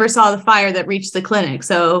where we never saw the fire that reached the clinic.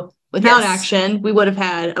 So without action, we would have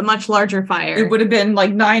had a much larger fire. It would have been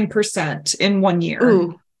like 9% in 1 year.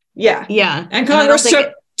 Ooh. Yeah. Yeah. And Congress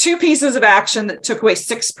took two pieces of action that took away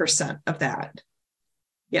 6% of that.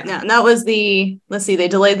 Yeah. And that was they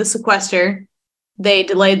delayed the sequester. They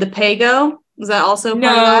delayed the pay-go. Was that also part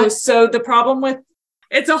of that? So the problem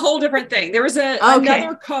it's a whole different thing. There was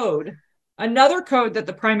another code that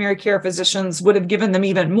the primary care physicians would have given them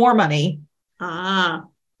even more money.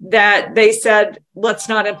 That they said, let's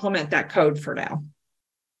not implement that code for now.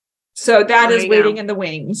 So that is waiting in the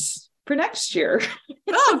wings for next year.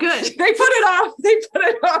 Oh, good. They put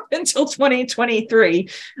it off until 2023.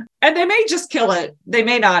 And they may just kill it. They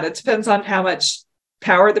may not. It depends on how much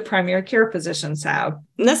power the primary care physicians have.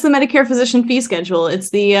 And that's the Medicare physician fee schedule. It's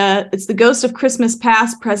the ghost of Christmas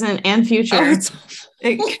past, present, and future.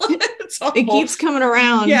 Oh, it keeps coming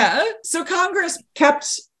around. Yeah. So Congress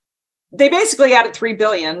they basically added $3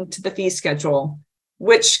 billion to the fee schedule,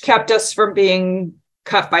 which kept us from being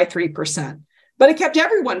cut by 3%. But it kept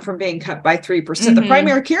everyone from being cut by 3%. Mm-hmm. The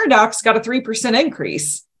primary care docs got a 3%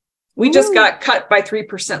 increase. We just got cut by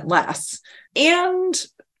 3% less. And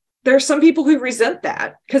there's some people who resent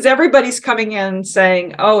that because everybody's coming in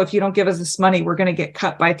saying, oh, if you don't give us this money, we're going to get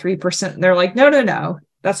cut by 3%. And they're like, no,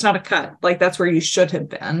 that's not a cut. Like that's where you should have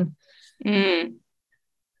been.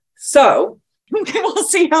 So we'll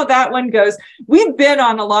see how that one goes. We've been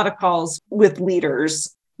on a lot of calls with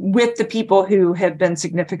leaders, with the people who have been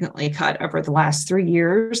significantly cut over the last 3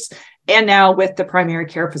 years, and now with the primary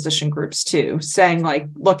care physician groups too, saying like,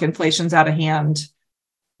 look, inflation's out of hand.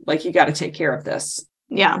 Like you got to take care of this.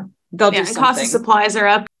 Yeah. They'll do something. Cost of supplies are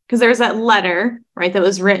up because there's that letter, right, that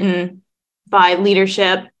was written by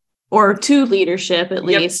leadership or to leadership, at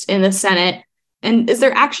least in the Senate. And is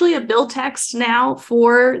there actually a bill text now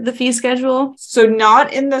for the fee schedule? So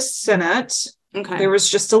not in the Senate. Okay. There was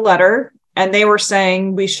just a letter, and they were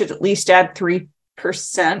saying we should at least add 3%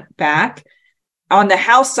 back. On the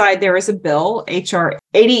House side, there is a bill, HR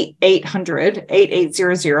 8800,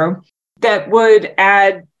 that would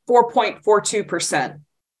add 4.42%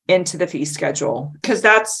 into the fee schedule, because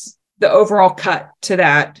that's the overall cut to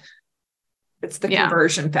that. It's the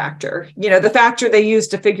conversion factor. The factor they use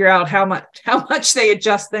to figure out how much they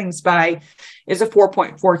adjust things by is a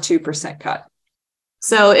 4.42% cut.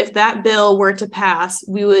 So if that bill were to pass,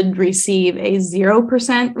 we would receive a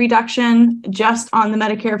 0% reduction just on the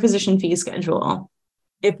Medicare physician fee schedule.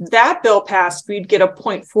 If that bill passed, we'd get a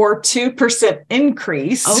 0.42%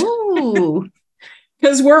 increase. Oh,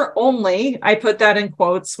 because we're only, I put that in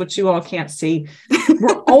quotes, which you all can't see,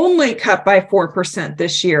 we're only cut by 4%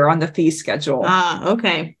 this year on the fee schedule.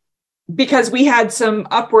 Okay. Because we had some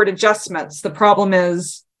upward adjustments. The problem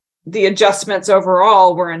is the adjustments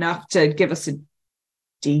overall were enough to give us a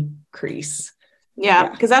decrease. Yeah,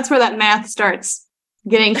 because that's where that math starts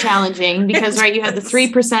getting challenging because, right, you had the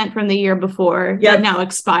 3% from the year before that now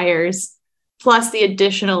expires, plus the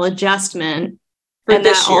additional adjustment. and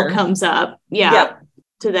that all comes up,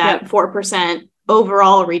 to that 4%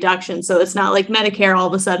 overall reduction. So it's not like Medicare all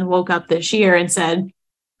of a sudden woke up this year and said,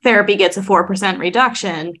 therapy gets a 4%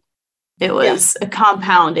 reduction. It was a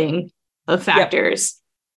compounding of factors.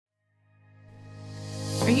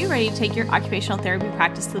 Are you ready to take your occupational therapy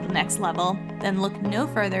practice to the next level? Then look no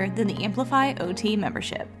further than the Amplify OT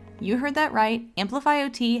membership. You heard that right. Amplify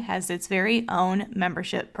OT has its very own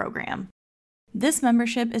membership program. This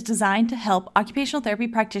membership is designed to help occupational therapy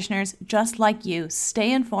practitioners just like you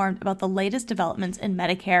stay informed about the latest developments in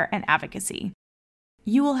Medicare and advocacy.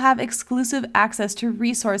 You will have exclusive access to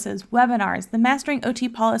resources, webinars, the Mastering OT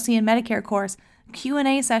Policy and Medicare course,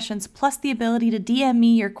 Q&A sessions, plus the ability to DM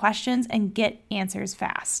me your questions and get answers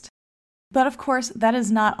fast. But of course, that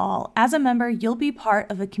is not all. As a member, you'll be part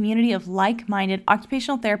of a community of like-minded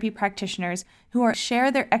occupational therapy practitioners who share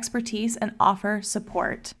their expertise and offer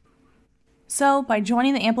support. So, by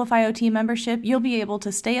joining the Amplify OT membership, you'll be able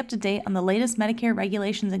to stay up to date on the latest Medicare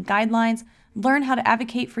regulations and guidelines, learn how to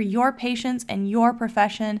advocate for your patients and your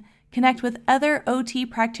profession, connect with other OT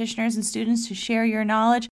practitioners and students to share your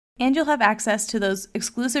knowledge, and you'll have access to those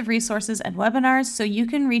exclusive resources and webinars so you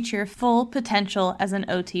can reach your full potential as an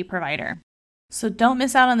OT provider. So don't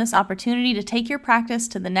miss out on this opportunity to take your practice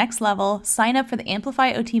to the next level. Sign up for the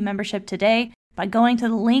Amplify OT membership today by going to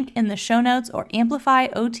the link in the show notes or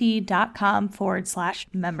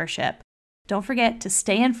amplifyot.com/membership. Don't forget to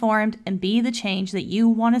stay informed and be the change that you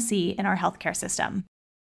want to see in our healthcare system.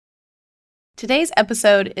 Today's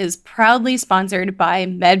episode is proudly sponsored by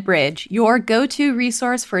MedBridge, your go-to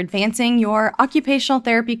resource for advancing your occupational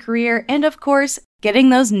therapy career and, of course, getting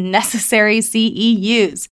those necessary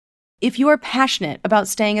CEUs. If you are passionate about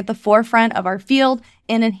staying at the forefront of our field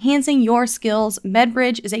and enhancing your skills,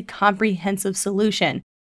 MedBridge is a comprehensive solution.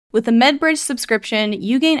 With the MedBridge subscription,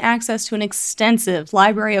 you gain access to an extensive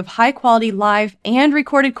library of high-quality live and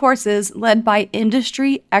recorded courses led by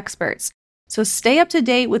industry experts. So stay up to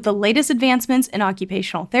date with the latest advancements in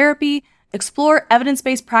occupational therapy, explore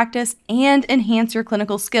evidence-based practice, and enhance your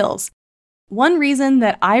clinical skills. One reason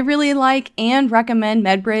that I really like and recommend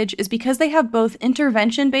MedBridge is because they have both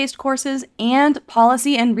intervention-based courses and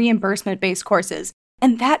policy and reimbursement-based courses,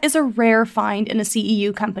 and that is a rare find in a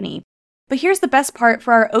CEU company. But here's the best part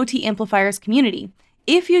for our OT Amplifiers community.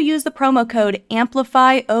 If you use the promo code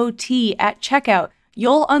AMPLIFYOT at checkout,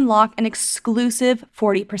 you'll unlock an exclusive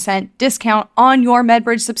 40% discount on your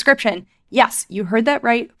MedBridge subscription. Yes, you heard that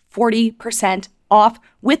right, 40% off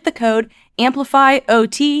with the code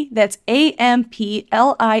AMPLIFYOT. That's AMPLIFYOT.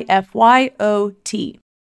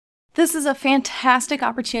 This is a fantastic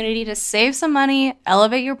opportunity to save some money,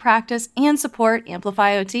 elevate your practice, and support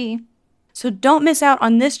Amplify OT. So don't miss out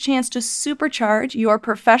on this chance to supercharge your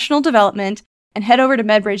professional development and head over to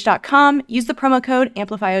medbridge.com, use the promo code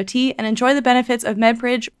AMPLIFYOT, and enjoy the benefits of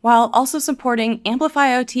MedBridge while also supporting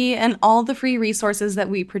Amplify OT and all the free resources that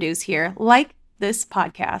we produce here, like this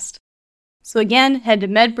podcast. So again, head to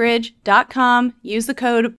medbridge.com, use the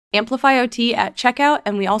code AMPLIFYOT at checkout,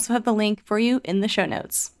 and we also have the link for you in the show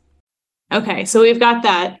notes. Okay, so we've got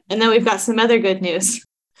that, and then we've got some other good news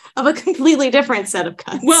of a completely different set of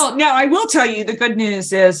cuts. Well, now I will tell you the good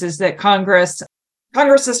news is that Congress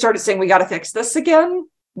has started saying we got to fix this again.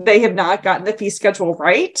 They have not gotten the fee schedule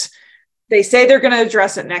right. They say they're going to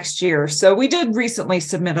address it next year. So we did recently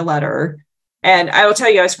submit a letter. And I will tell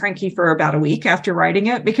you, I was cranky for about a week after writing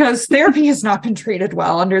it because therapy has not been treated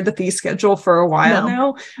well under the fee schedule for a while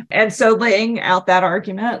now. And so laying out that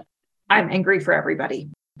argument, I'm angry for everybody,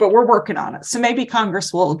 but we're working on it. So maybe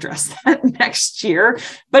Congress will address that next year.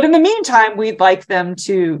 But in the meantime, we'd like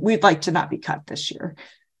to not be cut this year.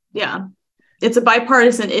 Yeah. It's a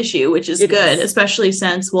bipartisan issue, which is good, especially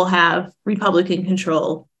since we'll have Republican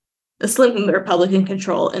control, a slim Republican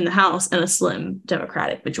control in the House and a slim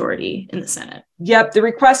Democratic majority in the Senate. Yep. The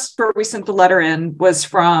request we sent the letter in was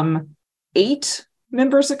from 8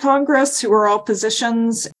 members of Congress who are all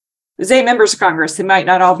physicians. There's 8 members of Congress. They might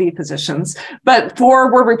not all be physicians, but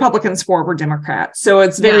 4 were Republicans, 4 were Democrats. So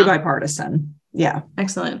it's very bipartisan. Yeah.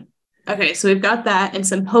 Excellent. Okay. So we've got that and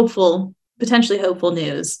some potentially hopeful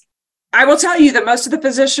news. I will tell you that most of the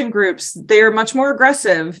physician groups, they're much more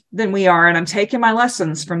aggressive than we are. And I'm taking my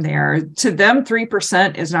lessons from there. To them,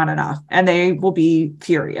 3% is not enough and they will be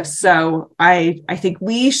furious. So I think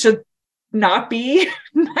we should not be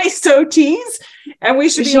nice OTs and we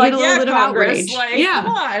should be like, yeah, Congress, come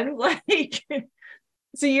on.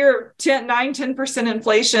 So you're 10%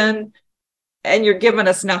 inflation and you're giving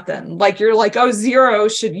us nothing. You're like, oh, you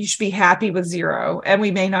should be happy with 0. And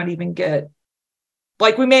we may not even get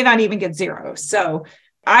 0. So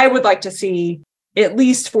I would like to see at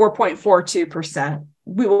least 4.42%.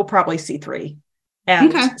 We will probably see 3.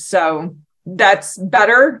 And Okay. so that's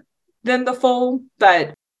better than the full,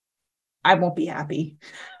 but I won't be happy.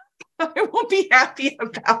 I won't be happy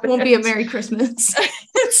about it. Won't be a Merry Christmas.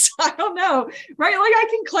 I don't know, right? Like I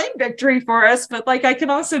can claim victory for us, but like I can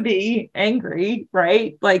also be angry,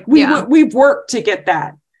 right? Like we've worked to get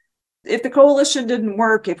that. If the coalition didn't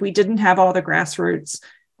work, if we didn't have all the grassroots,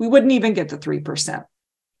 we wouldn't even get the 3%.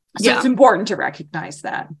 So it's important to recognize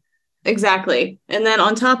that. Exactly. And then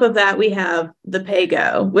on top of that, we have the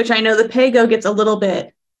pay-go, which I know the pay-go gets a little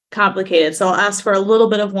bit complicated. So I'll ask for a little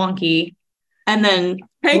bit of wonky, and then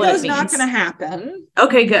pay-go's not going to happen.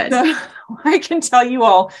 Okay, good. So I can tell you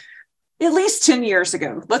all, at least 10 years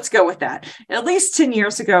ago, let's go with that. At least 10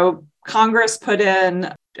 years ago, Congress put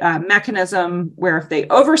in a mechanism where if they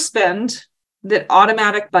overspend, that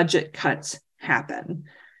automatic budget cuts happen.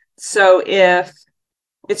 So if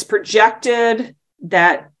it's projected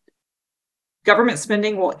that government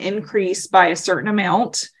spending will increase by a certain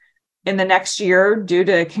amount in the next year due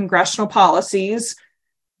to congressional policies,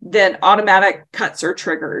 then automatic cuts are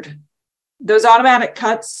triggered. Those automatic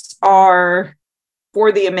cuts are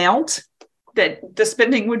for the amount that the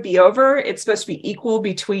spending would be over. It's supposed to be equal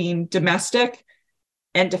between domestic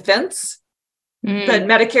and defense, but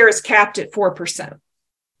Medicare is capped at 4%.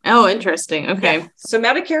 Oh, interesting. Okay. Yeah. So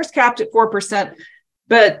Medicare is capped at 4%,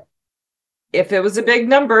 but if it was a big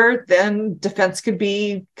number, then defense could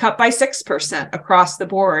be cut by 6% across the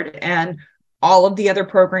board. And all of the other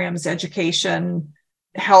programs, education,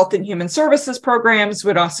 health and human services programs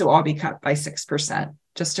would also all be cut by 6%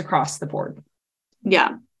 just across the board.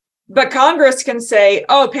 Yeah. But Congress can say,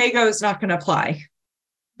 oh, pay-go is not going to apply.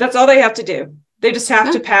 That's all they have to do. They just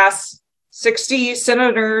have to pass 60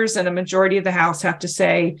 senators and a majority of the House have to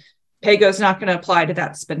say pay-go is not going to apply to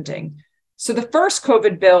that spending. So the first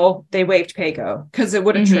COVID bill, they waived pay-go because it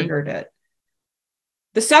would have triggered it.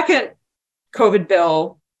 The second COVID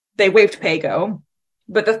bill, they waived pay-go.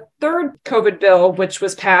 But the third COVID bill, which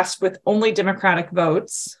was passed with only Democratic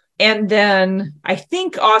votes, and then I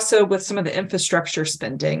think also with some of the infrastructure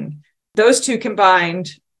spending, those two combined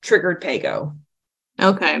triggered pay-go.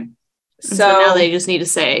 Okay. So now they just need to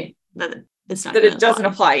say that it's not that it doesn't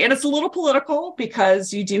apply. And it's a little political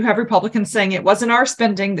because you do have Republicans saying it wasn't our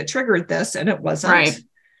spending that triggered this, and it wasn't.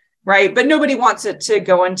 Right. But nobody wants it to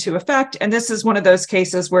go into effect. And this is one of those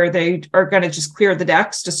cases where they are going to just clear the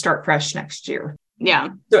decks to start fresh next year. Yeah.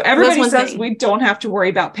 So everybody says we don't have to worry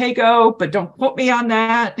about pay-go, but don't quote me on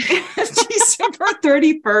that. December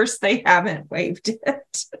 31st, they haven't waived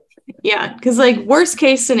it. Yeah. Because like worst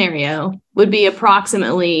case scenario would be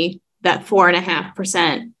approximately that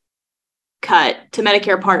 4.5% cut to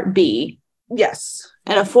Medicare Part B. Yes.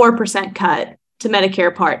 And a 4% cut to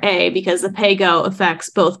Medicare Part A, because the pay-go affects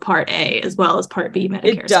both Part A as well as Part B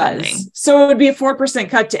Medicare it does. spending. So it would be a 4%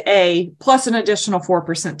 cut to A plus an additional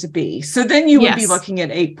 4% to B. So then you would be looking at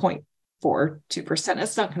 8.42%.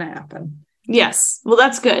 It's not going to happen. Yes. Well,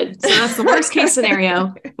 that's good. So that's the worst case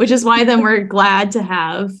scenario, which is why then we're glad to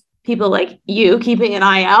have people like you keeping an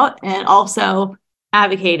eye out and also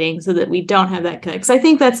advocating so that we don't have that cut. Because I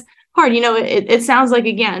think that's hard. You know, it sounds like,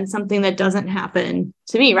 again, something that doesn't happen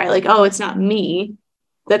to me, right? Like, oh, it's not me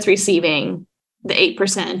that's receiving the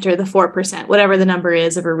 8% or the 4%, whatever the number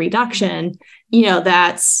is of a reduction. You know,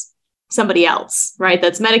 that's somebody else, right?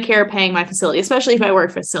 That's Medicare paying my facility, especially if I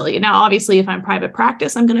work facility. Now, obviously, if I'm private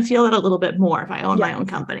practice, I'm going to feel it a little bit more if I own my own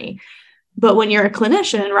company. But when you're a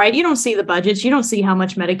clinician, right, you don't see the budgets. You don't see how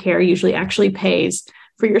much Medicare usually actually pays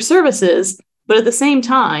for your services. But at the same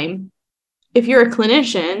time, if you're a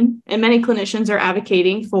clinician, and many clinicians are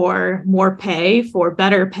advocating for more pay, for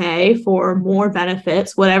better pay, for more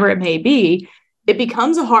benefits, whatever it may be, it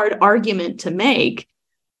becomes a hard argument to make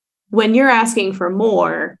when you're asking for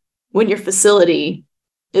more, when your facility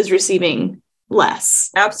is receiving less.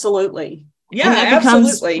 Absolutely. Yeah, and that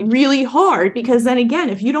becomes really hard because then again,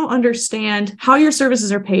 if you don't understand how your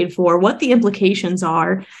services are paid for, what the implications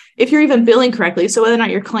are, if you're even billing correctly, so whether or not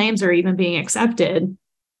your claims are even being accepted,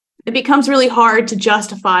 it becomes really hard to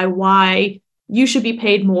justify why you should be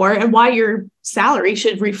paid more and why your salary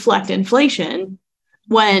should reflect inflation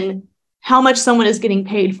when how much someone is getting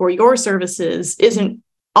paid for your services isn't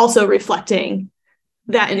also reflecting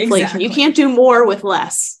that inflation. Exactly. You can't do more with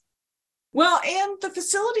less. Well, and the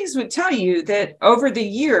facilities would tell you that over the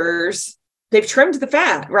years, they've trimmed the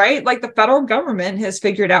fat, right? Like the federal government has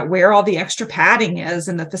figured out where all the extra padding is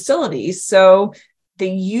in the facilities. So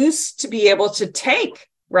they used to be able to take,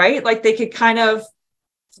 right? Like they could kind of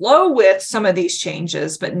flow with some of these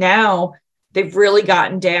changes, but now they've really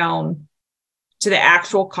gotten down to the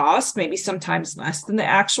actual cost, maybe sometimes less than the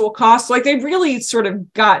actual cost. Like they've really sort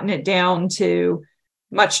of gotten it down to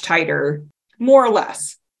much tighter more or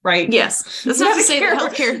less, right? Yes. That's not to say that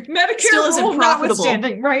healthcare Medicare still isn't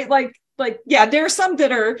profitable. Right? Like, yeah, there are some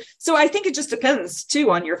that are, so I think it just depends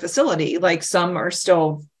too on your facility. Like some are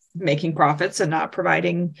still making profits and not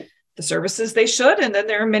providing the services they should. And then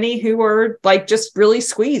there are many who are like just really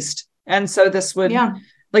squeezed. And so this would,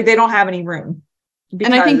 like, they don't have any room.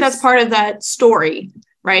 And I think that's part of that story,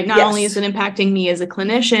 right? Not only is it impacting me as a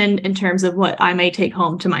clinician in terms of what I may take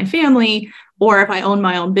home to my family, or if I own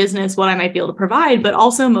my own business, what I might be able to provide, but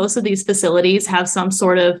also most of these facilities have some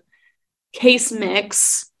sort of case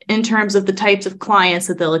mix in terms of the types of clients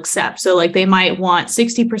that they'll accept. So like they might want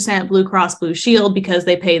 60% Blue Cross Blue Shield because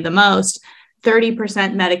they pay the most, 30%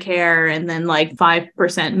 Medicare, and then like 5%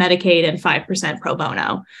 Medicaid and 5% pro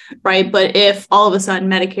bono, right? But if all of a sudden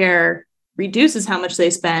Medicare reduces how much they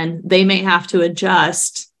spend, they may have to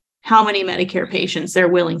adjust how many Medicare patients they're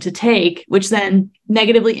willing to take, which then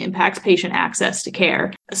negatively impacts patient access to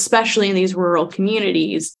care, especially in these rural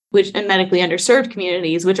communities, and medically underserved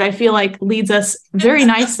communities, which I feel like leads us very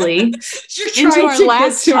nicely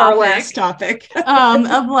into our last topic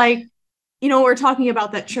of like, we're talking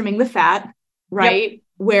about that trimming the fat, right?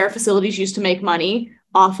 Where facilities used to make money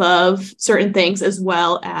off of certain things as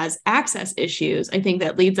well as access issues. I think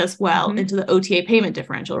that leads us into the OTA payment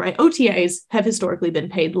differential, right? OTAs have historically been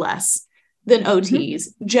paid less than OTs,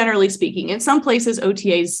 generally speaking. In some places,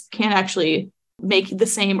 OTAs can actually make the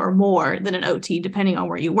same or more than an OT, depending on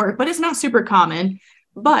where you work, but it's not super common.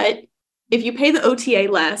 But if you pay the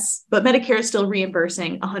OTA less, but Medicare is still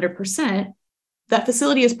reimbursing 100%, that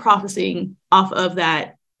facility is profiting off of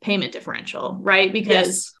that payment differential, right?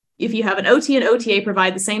 Because if you have an OT and OTA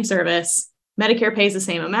provide the same service, Medicare pays the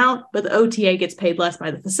same amount, but the OTA gets paid less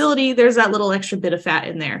by the facility. There's that little extra bit of fat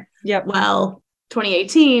in there. Well,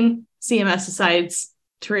 2018, CMS decides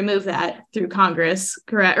to remove that through Congress,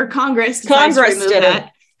 correct? Or Congress decides to remove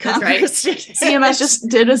that. That's right. CMS just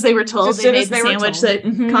did as they were told. They made the sandwich that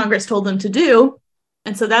Congress told them to do.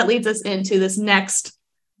 And so that leads us into this next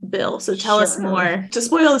bill. So tell us more. To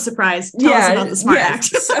spoil the surprise, tell us about the SMART Act.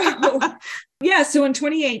 So in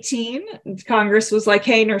 2018, Congress was like,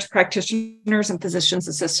 hey, nurse practitioners and physician's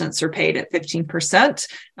assistants are paid at 15%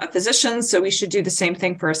 of physicians, so we should do the same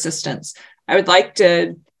thing for assistants. I would like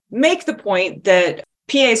to make the point that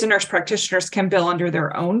PAs and nurse practitioners can bill under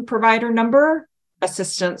their own provider number.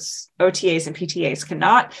 Assistants, OTAs, and PTAs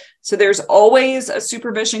cannot. So there's always a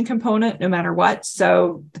supervision component no matter what.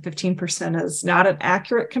 So the 15% is not an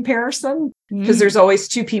accurate comparison because there's always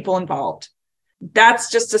two people involved.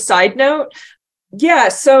 That's just a side note.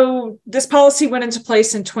 So this policy went into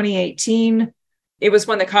place in 2018. It was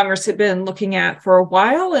one that Congress had been looking at for a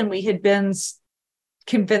while, and we had been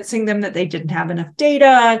convincing them that they didn't have enough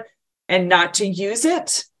data and not to use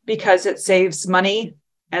it because it saves money.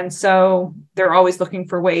 And so they're always looking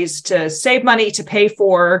for ways to save money to pay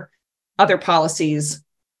for other policies.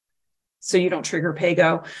 So you don't trigger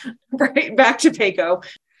PAYGO, right? Back to PAYGO.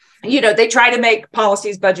 They try to make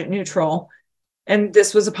policies budget neutral. And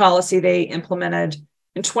this was a policy they implemented.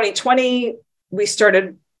 In 2020, we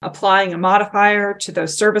started applying a modifier to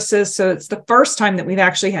those services. So it's the first time that we've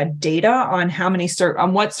actually had data on how many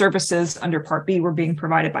on what services under Part B were being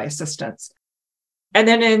provided by assistants. And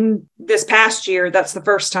then in this past year, that's the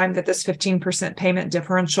first time that this 15% payment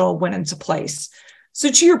differential went into place. So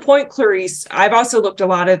to your point, Clarice, I've also looked a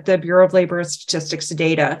lot at the Bureau of Labor and Statistics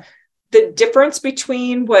data. The difference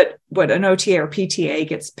between what an OTA or PTA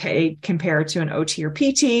gets paid compared to an OT or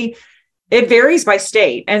PT, it varies by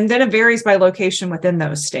state, and then it varies by location within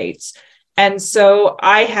those states. And so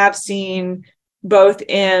I have seen both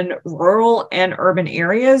in rural and urban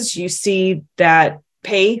areas, you see that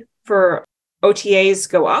pay for OTAs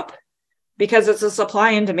go up because it's a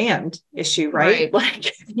supply and demand issue, right? Like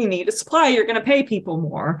if you need a supply, you're going to pay people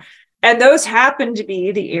more. And those happen to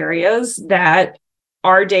be the areas that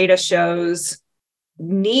our data shows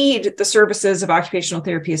need the services of occupational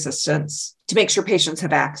therapy assistants to make sure patients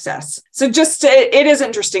have access. So it is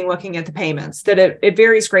interesting looking at the payments that it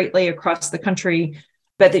varies greatly across the country,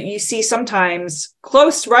 but that you see sometimes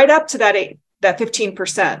close right up to that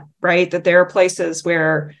 15%, right? That there are places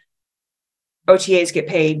where OTAs get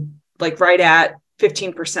paid like right at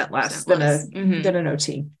 15% less than an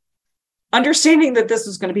OT. Understanding that this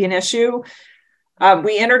was going to be an issue,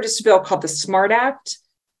 we introduced a bill called the SMART Act.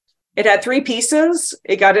 It had three pieces.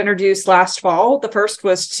 It got introduced last fall. The first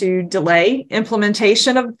was to delay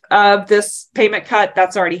implementation of this payment cut.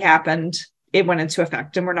 That's already happened. It went into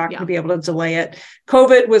effect, and we're not going to be able to delay it.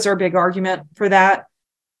 COVID was our big argument for that.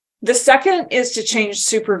 The second is to change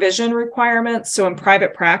supervision requirements. So in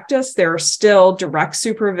private practice, there are still direct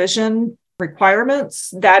supervision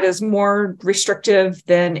requirements. That is more restrictive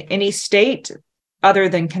than any state other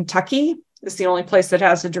than Kentucky. It's the only place that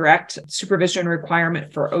has a direct supervision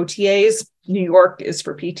requirement for OTAs. New York is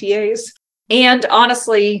for PTAs. And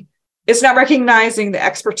honestly, it's not recognizing the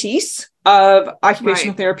expertise of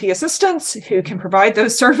occupational therapy assistants who can provide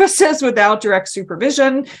those services without direct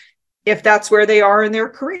supervision, if that's where they are in their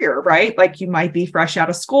career, right? Like you might be fresh out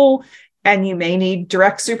of school and you may need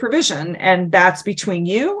direct supervision, and that's between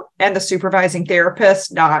you and the supervising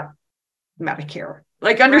therapist, not Medicare.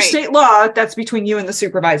 Like under state law, that's between you and the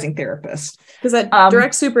supervising therapist. Because that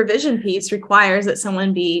direct supervision piece requires that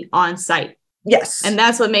someone be on site. Yes. And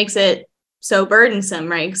that's what makes it so burdensome,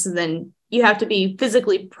 right? Because then you have to be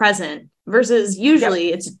physically present versus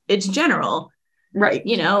usually it's general. Right.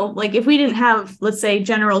 You know, like if we didn't have, let's say,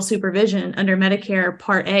 general supervision under Medicare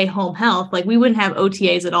Part A home health, like we wouldn't have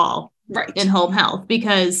OTAs at all in home health,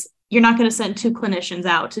 because you're not going to send 2 clinicians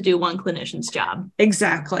out to do one clinician's job.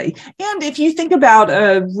 Exactly. And if you think about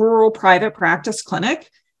a rural private practice clinic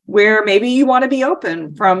where maybe you want to be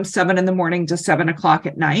open from 7 a.m. to 7 o'clock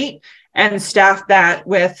at night and staff that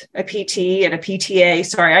with a PT and a PTA.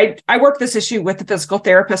 Sorry, I work this issue with the physical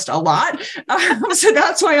therapist a lot. So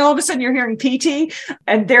that's why all of a sudden you're hearing PT,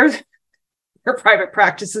 and their private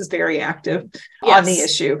practice is very active on the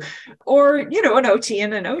issue. Or, an OT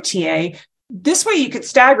and an OTA. This way you could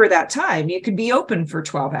stagger that time. You could be open for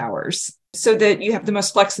 12 hours so that you have the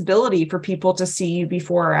most flexibility for people to see you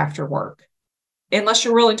before or after work. Unless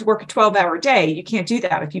you're willing to work a 12-hour day, you can't do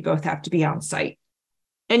that if you both have to be on site.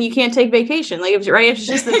 And you can't take vacation. Like, it's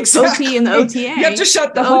just the OT and the OTA. You have to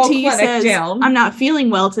shut the whole clinic down. I'm not feeling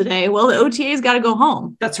well today. Well, the OTA's got to go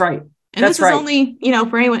home. That's right. And this is only,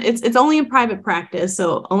 for anyone, it's only in private practice.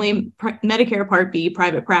 So only Medicare Part B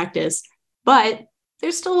private practice. But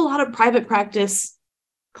there's still a lot of private practice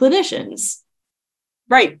clinicians.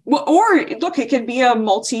 Right. Well, or look, it could be a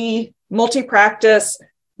multi-practice.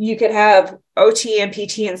 You could have OT and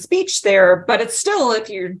PT and speech there, but it's still, if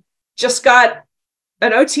you just got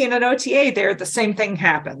an OT and an OTA there, the same thing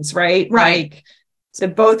happens, right? Right. Like, so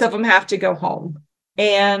both of them have to go home.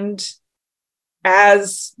 And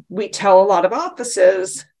as we tell a lot of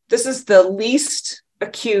offices, this is the least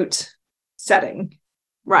acute setting.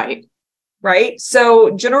 Right. Right.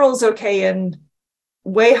 So general is okay in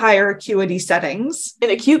way higher acuity settings. In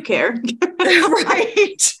acute care.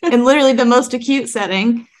 Right. In literally the most acute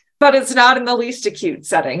setting. But it's not in the least acute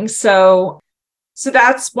setting. So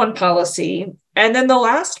that's one policy. And then the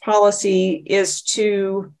last policy is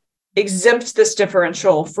to exempt this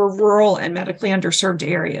differential for rural and medically underserved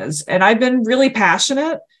areas. And I've been really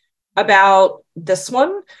passionate about this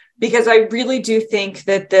one because I really do think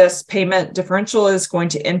that this payment differential is going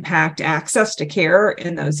to impact access to care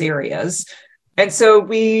in those areas. And so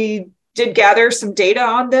we did gather some data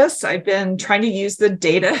on this. I've been trying to use the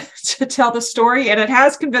data to tell the story, and it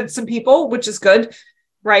has convinced some people, which is good,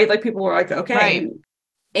 right? Like people were like, okay. Right.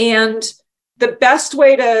 And the best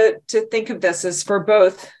way to think of this is for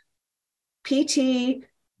both PT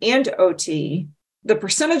and OT, the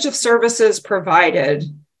percentage of services provided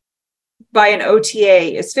by an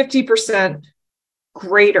OTA is 50%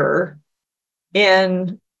 greater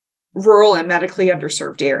in rural and medically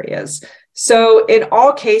underserved areas. So in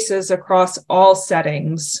all cases, across all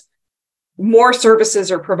settings, more services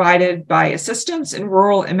are provided by assistants in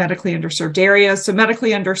rural and medically underserved areas. So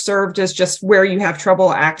medically underserved is just where you have trouble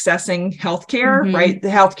accessing healthcare, right? The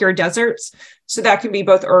healthcare deserts. So that can be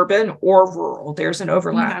both urban or rural. There's an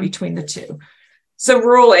overlap between the two. So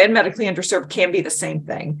rural and medically underserved can be the same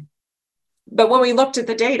thing. But when we looked at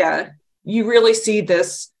the data, you really see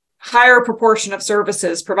this higher proportion of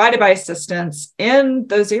services provided by assistants in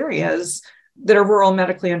those areas that are rural and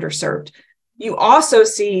medically underserved. You also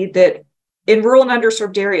see that in rural and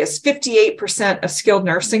underserved areas, 58% of skilled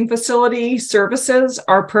nursing facility services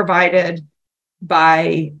are provided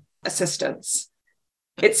by assistants.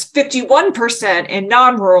 It's 51% in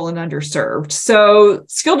non-rural and underserved. So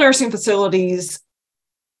skilled nursing facilities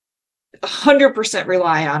 100%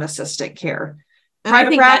 rely on assistant care. And I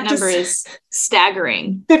think that number is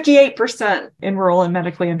staggering. 58% in rural and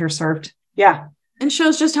medically underserved. Yeah. And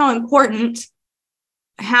shows just how important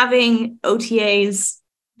having OTAs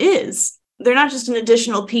is. They're not just an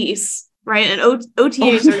additional piece, right? And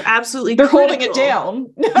OTAs are absolutely they're critical. Holding it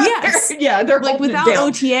down. Yes. Yeah, they're like holding without it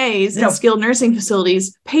down. OTAs in skilled nursing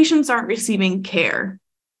facilities, patients aren't receiving care.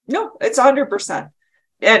 No, it's 100%.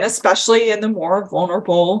 And especially in the more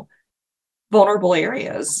vulnerable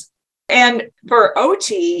areas. And for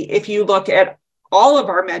OT, if you look at all of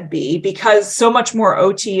our Med B, because so much more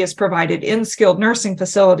OT is provided in skilled nursing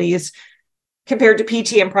facilities compared to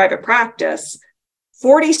PT and private practice,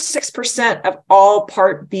 46% of all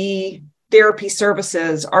Part B therapy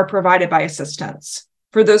services are provided by assistants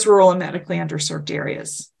for those rural and medically underserved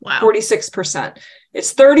areas. Wow. 46%.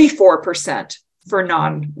 It's 34% for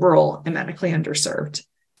non-rural and medically underserved.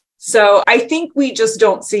 So I think we just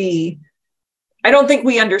don't see, I don't think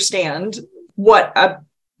we understand what a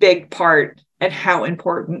big part and how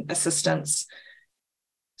important assistance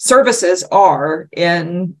services are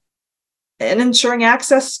in ensuring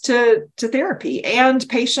access to therapy and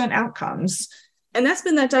patient outcomes. And that's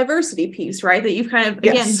been that diversity piece, right? That you've kind of,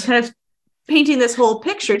 again, kind of painting this whole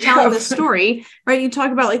picture, telling this story, right? You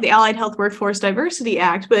talk about like the Allied Health Workforce Diversity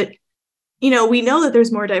Act, but, we know that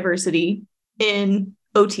there's more diversity in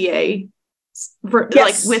OTA,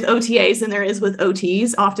 like with OTAs than there is with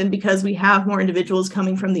OTs, often because we have more individuals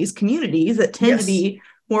coming from these communities that tend to be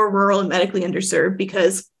more rural and medically underserved,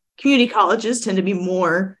 because community colleges tend to be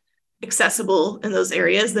more accessible in those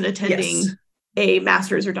areas than attending a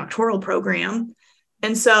master's or doctoral program.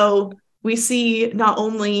 And so we see not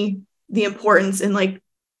only the importance in like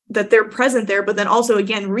that they're present there, but then also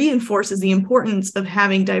again reinforces the importance of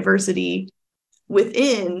having diversity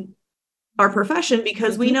within our profession,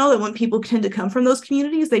 because we know that when people tend to come from those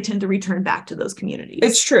communities, they tend to return back to those communities.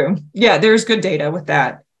 It's true. Yeah, there's good data with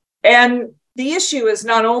that. And the issue is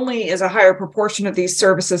not only is a higher proportion of these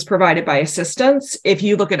services provided by assistants, if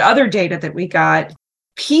you look at other data that we got,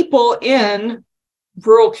 people in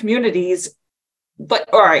rural communities,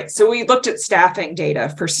 but all right, so we looked at staffing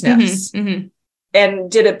data for SNFs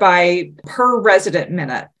and did it by per resident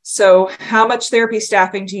minute. So how much therapy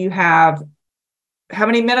staffing do you have? How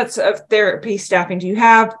many minutes of therapy staffing do you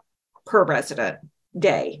have per resident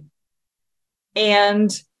day?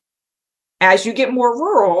 And as you get more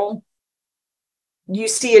rural, you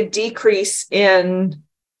see a decrease in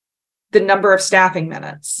the number of staffing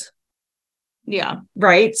minutes. Yeah.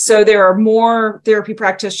 Right. So there are more therapy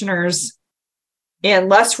practitioners in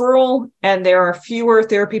less rural, and there are fewer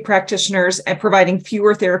therapy practitioners and providing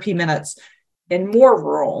fewer therapy minutes in more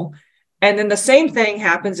rural. And then the same thing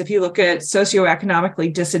happens if you look at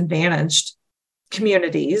socioeconomically disadvantaged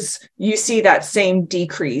communities. You see that same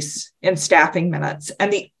decrease in staffing minutes.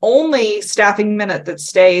 And the only staffing minute that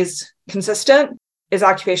stays consistent is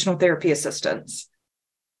occupational therapy assistants.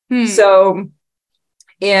 So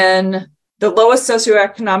in the lowest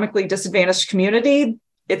socioeconomically disadvantaged community,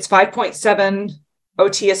 it's 5.7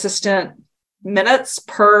 OT assistant minutes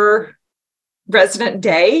per resident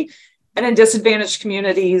day. And in disadvantaged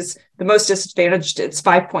communities, the most disadvantaged, it's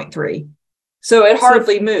 5.3. So it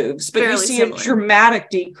hardly moves, but you see a dramatic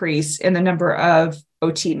decrease in the number of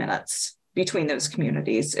OT minutes between those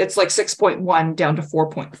communities. It's like 6.1 down to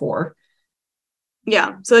 4.4.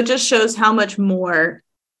 Yeah. So it just shows how much more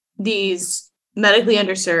these medically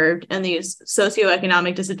underserved and these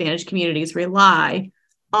socioeconomic disadvantaged communities rely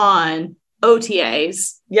on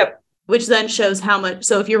OTAs. Yep. Which then shows how much.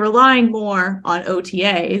 So if you're relying more on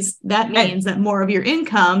OTAs, that means that more of your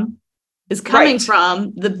income is coming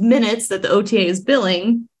from the minutes that the OTA is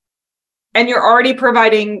billing. And you're already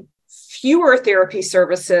providing fewer therapy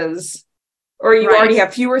services, or you already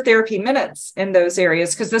have fewer therapy minutes in those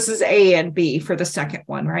areas, because this is A and B for the second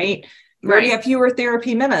one, right? You already have fewer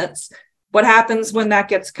therapy minutes. What happens when that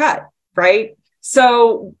gets cut, right?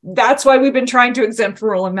 So that's why we've been trying to exempt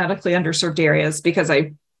rural and medically underserved areas, because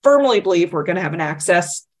I firmly believe we're going to have an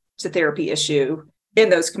access to therapy issue in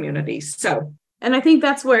those communities. So, and I think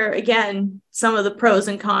that's where, again, some of the pros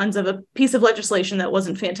and cons of a piece of legislation that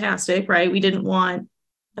wasn't fantastic, right? We didn't want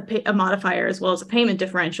a modifier as well as a payment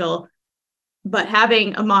differential, but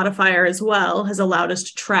having a modifier as well has allowed us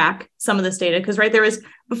to track some of this data. Because, there wasn't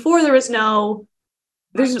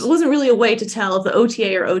really a way to tell if the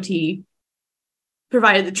OTA or OT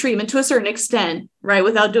provided the treatment to a certain extent, right?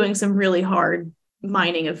 Without doing some really hard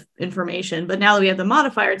mining of information. But now that we have the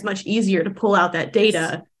modifier, it's much easier to pull out that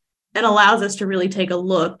data and allows us to really take a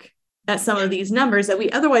look at some of these numbers that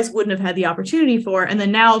we otherwise wouldn't have had the opportunity for. And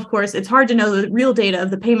then now, of course, it's hard to know the real data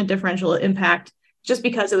of the payment differential impact just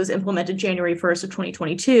because it was implemented January 1st of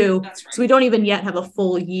 2022. So we don't even yet have a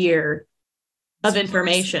full year of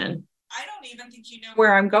information. I don't even think you know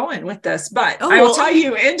where I'm going with this, but I will tell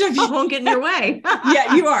you, end of year. I won't get in your way.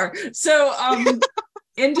 Yeah, you are. So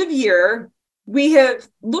end of year, we have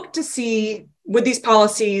looked to see, would these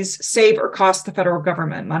policies save or cost the federal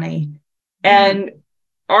government money? And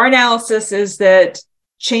our analysis is that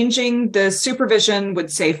changing the supervision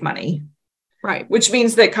would save money. Right. Which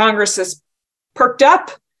means that Congress has perked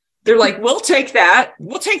up. They're like, we'll take that.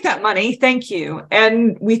 We'll take that money. Thank you.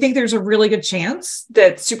 And we think there's a really good chance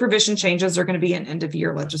that supervision changes are going to be in end of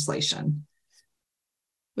year legislation.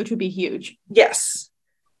 Which would be huge. Yes.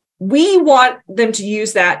 we want them to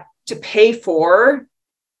use that to pay for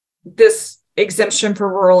this exemption for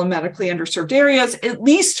rural and medically underserved areas, at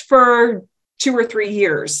least for 2 or 3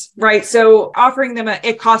 years, right? So offering them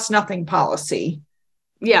it costs nothing policy.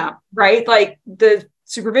 Yeah. Right? Like the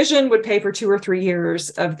supervision would pay for 2 or 3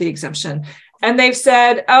 years of the exemption. And they've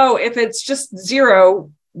said, oh, if it's just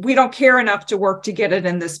zero, we don't care enough to work to get it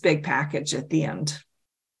in this big package at the end.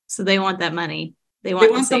 So they want that money. They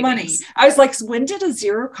want the money. I was like, when did a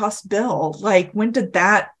zero cost bill? Like, when did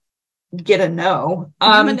that get a no?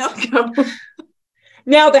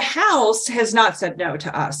 Now the House has not said no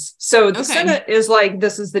to us. So the Senate is like,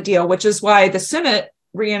 this is the deal, which is why the Senate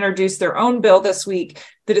reintroduced their own bill this week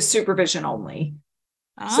that is supervision only.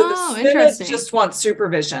 So the Senate just wants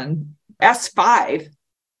supervision. S5,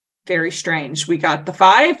 very strange. We got the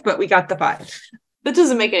 5, but we got the 5. That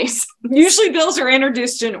doesn't make any sense. Usually bills are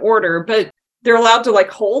introduced in order, but they're allowed to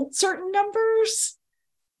like hold certain numbers.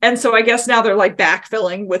 And so I guess now they're like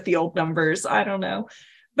backfilling with the old numbers. I don't know.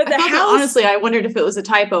 But the House, honestly, I wondered if it was a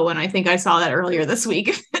typo when I think I saw that earlier this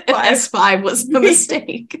week. S5 was the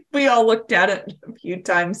mistake. We all looked at it a few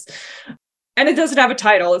times. And it doesn't have a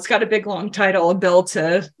title. It's got a big, long title, a bill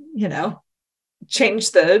to,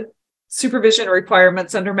 change the supervision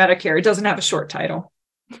requirements under Medicare. It doesn't have a short title.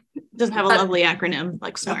 It doesn't have a lovely acronym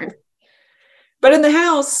like SMART. No. But in the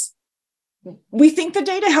House, we think the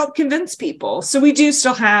data help convince people. So we do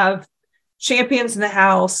still have champions in the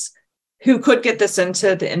House who could get this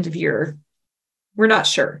into the end of year. We're not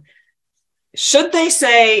sure. Should they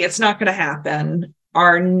say it's not going to happen,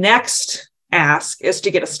 our next ask is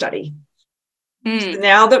to get a study.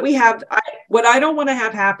 Now that we have, what I don't want to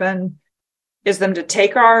have happen is them to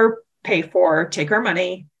take our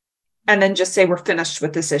money, and then just say we're finished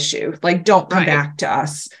with this issue. Like, don't come back to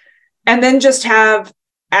us. And then just have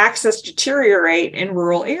access deteriorate in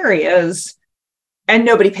rural areas and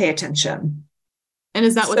nobody pay attention. And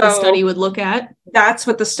is that what the study would look at? That's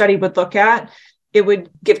what the study would look at. It would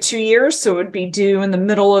give 2 years. So it would be due in the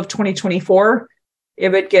middle of 2024. It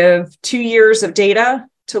would give 2 years of data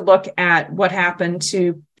to look at what happened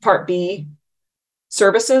to Part B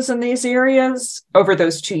services in these areas over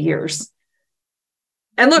those 2 years.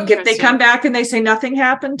 And look, if they come back and they say nothing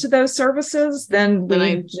happened to those services, then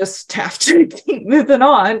we just have to keep moving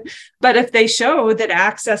on. But if they show that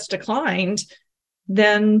access declined,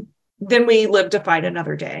 then we live to fight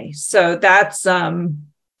another day. So that's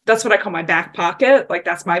what I call my back pocket. Like,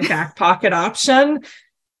 that's my back pocket option.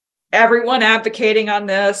 Everyone advocating on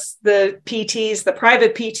this, the PTs, the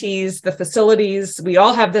private PTs, the facilities, we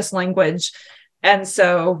all have this language. And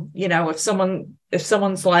so, if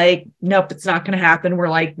someone's like, nope, it's not going to happen, we're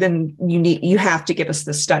like, then you have to give us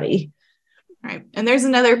the study. Right. And there's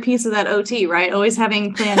another piece of that OT, right? Always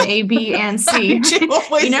having plan A, B, and C.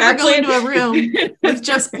 You never go into a room with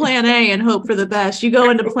just plan A and hope for the best. You go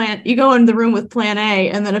into the room with plan A,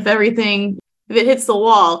 and then if it hits the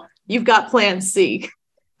wall, you've got plan C.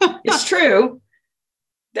 It's true.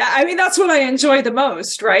 I mean, that's what I enjoy the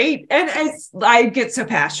most, right? And I get so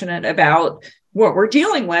passionate about what we're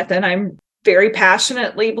dealing with, and I'm very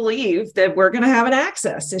passionately believe that we're going to have an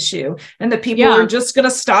access issue and that people are just going to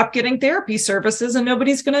stop getting therapy services and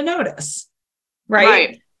nobody's going to notice.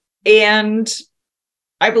 Right. And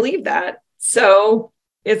I believe that. So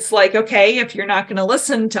it's like, okay, if you're not going to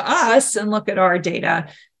listen to us and look at our data,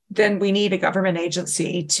 then we need a government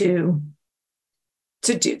agency to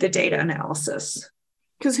do the data analysis.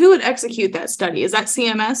 Because who would execute that study? Is that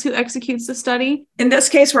CMS who executes the study? In this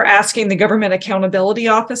case, we're asking the Government Accountability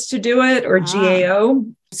Office to do it, or GAO.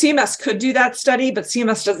 CMS could do that study, but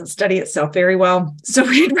CMS doesn't study itself very well. So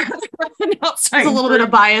we'd rather an outside There's a little bit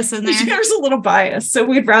of bias in there. There's a little bias. So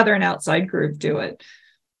we'd rather an outside group do it.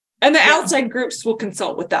 And the outside groups will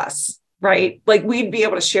consult with us, right? Like, we'd be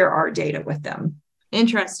able to share our data with them.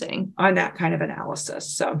 Interesting. On that kind of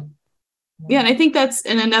analysis. So. Yeah, and I think that's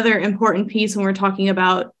another important piece when we're talking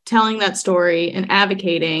about telling that story and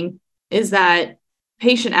advocating, is that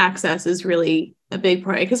patient access is really a big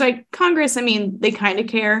priority. Because Congress, they kind of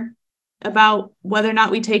care about whether or not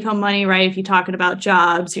we take home money, right? If you're talking about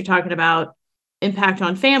jobs, you're talking about impact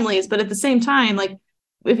on families. But at the same time, like,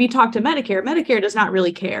 if you talk to Medicare does not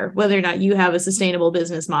really care whether or not you have a sustainable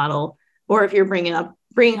business model, or if you're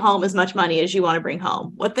bringing home as much money as you want to bring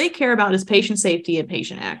home. What they care about is patient safety and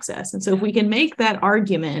patient access. And so if we can make that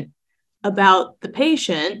argument about the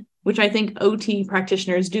patient, which I think OT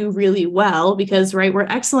practitioners do really well, because, right, we're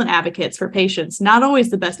excellent advocates for patients, not always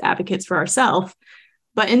the best advocates for ourselves.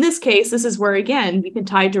 But in this case, this is where, again, we can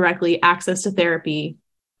tie directly access to therapy,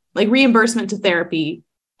 like reimbursement to therapy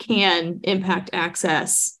can impact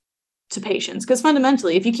access to patients. Because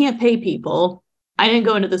fundamentally, if you can't pay people I didn't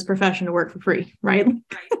go into this profession to work for free, right?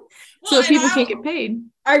 So if people can't get paid.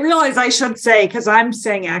 I realize I should say, because I'm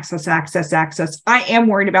saying access. I am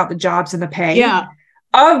worried about the jobs and the pay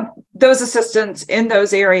of those assistants in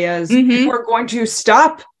those areas who are going to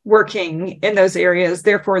stop working in those areas.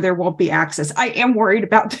 Therefore, there won't be access. I am worried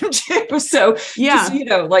about them too. So, just,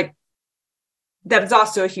 like, that is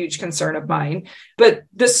also a huge concern of mine. But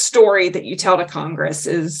the story that you tell to Congress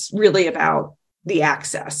is really about the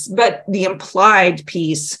access. But the implied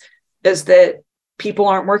piece is that people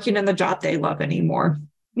aren't working in the job they love anymore.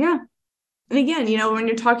 Yeah. And again, when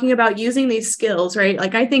you're talking about using these skills, right?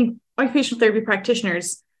 Like, I think occupational therapy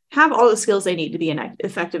practitioners have all the skills they need to be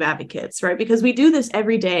effective advocates, right? Because we do this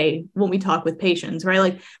every day when we talk with patients, right?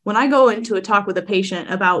 Like, when I go into a talk with a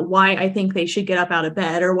patient about why I think they should get up out of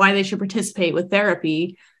bed or why they should participate with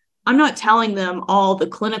therapy, I'm not telling them all the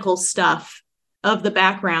clinical stuff of the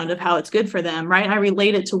background of how it's good for them, right? I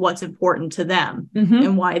relate it to what's important to them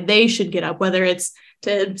and why they should get up, whether it's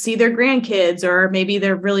to see their grandkids, or maybe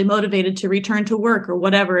they're really motivated to return to work, or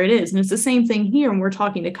whatever it is. And it's the same thing here when we're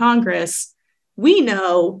talking to Congress. We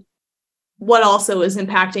know what also is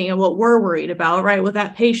impacting and what we're worried about, right? With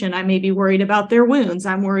that patient, I may be worried about their wounds.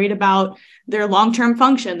 I'm worried about their long-term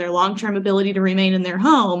function, their long-term ability to remain in their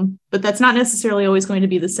home, but that's not necessarily always going to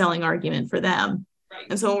be the selling argument for them.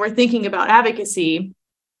 And so when we're thinking about advocacy,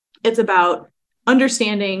 it's about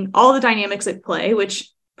understanding all the dynamics at play, which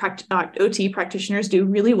OT practitioners do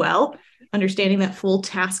really well, understanding that full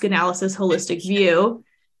task analysis, holistic view,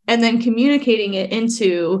 and then communicating it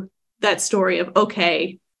into that story of,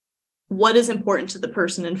 okay, what is important to the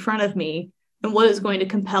person in front of me and what is going to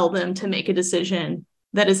compel them to make a decision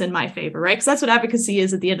that is in my favor, right? Because that's what advocacy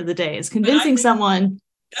is at the end of the day, is convincing someone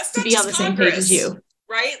to be on the same page as you.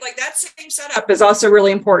 Right? Like, that same setup is also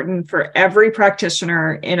really important for every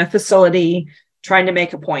practitioner in a facility trying to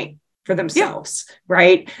make a point for themselves.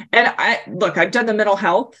 Right. And I've done the mental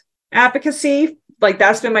health advocacy. Like,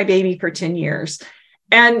 that's been my baby for 10 years.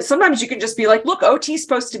 And sometimes you can just be like, look, OT is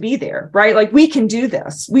supposed to be there, right? Like, we can do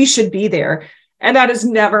this. We should be there. And that is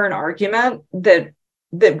never an argument that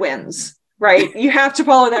wins, right? You have to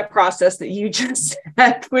follow that process that you just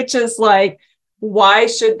said, which is like, why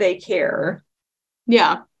should they care?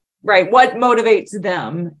 Yeah. Right. What motivates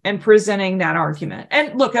them in presenting that argument?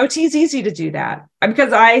 And look, OT is easy to do that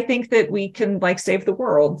because I think that we can, like, save the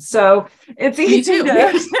world. So it's easy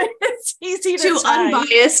it's easy to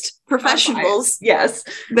unbiased professionals. Yes.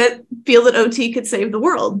 That feel that OT could save the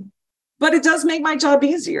world. But it does make my job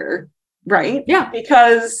easier. Right. Yeah.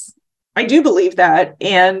 Because I do believe that.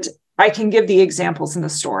 And I can give the examples and the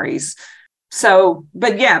stories. So,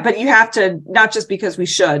 but you have to, not just because we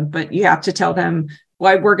should, but you have to tell them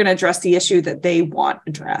why we're going to address the issue that they want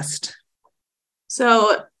addressed.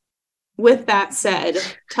 So with that said,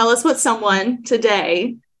 tell us what someone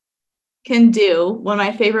today can do. One of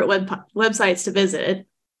my favorite websites to visit.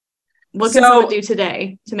 What can someone do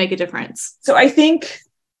today to make a difference? So I think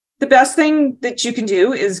the best thing that you can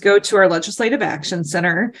do is go to our Legislative Action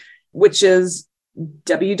Center, which is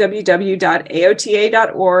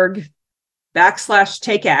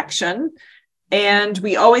www.aota.org/take action. And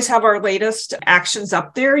we always have our latest actions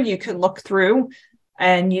up there. You can look through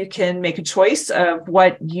and you can make a choice of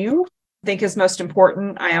what you think is most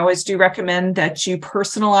important. I always do recommend that you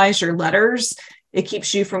personalize your letters. It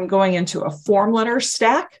keeps you from going into a form letter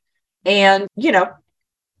stack and,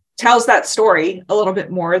 tells that story a little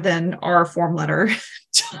bit more than our form letter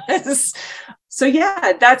does. So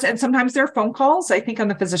and sometimes there are phone calls. I think on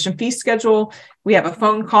the physician fee schedule, we have a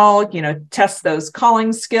phone call, test those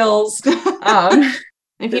calling skills. If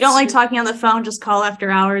you don't like talking on the phone, just call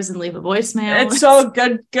after hours and leave a voicemail. It's so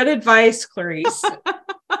good advice, Clarice.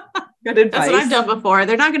 Good advice. That's what I've done before.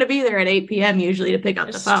 They're not going to be there at 8 p.m. usually to pick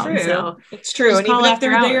up the phone. True. So it's true. And even if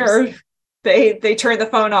they're there, they turn the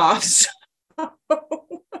phone off. So.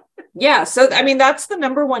 So that's the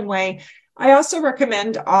number one way. I also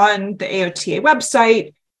recommend on the AOTA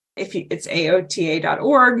website, it's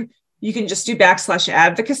aota.org, you can just do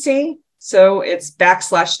 /advocacy. So it's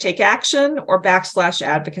 /take action or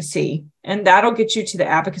 /advocacy. And that'll get you to the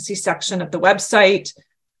advocacy section of the website.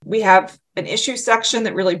 We have an issue section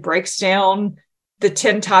that really breaks down the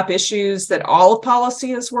 10 top issues that all of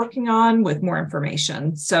policy is working on with more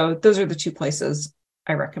information. So those are the two places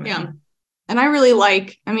I recommend. Yeah. And I really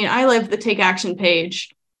I love the Take Action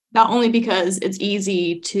page, not only because it's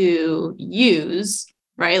easy to use,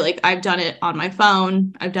 right? Like, I've done it on my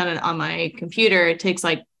phone. I've done it on my computer. It takes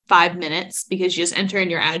like 5 minutes because you just enter in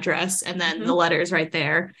your address and then the letter's right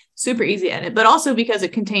there. Super easy to edit, but also because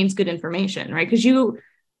it contains good information, right? Because you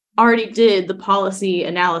already did the policy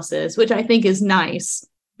analysis, which I think is nice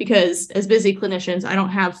because as busy clinicians, I don't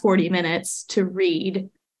have 40 minutes to read,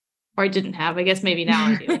 or I didn't have, I guess maybe now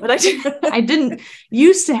I do, but I didn't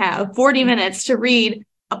used to have 40 minutes to read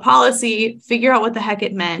a policy, figure out what the heck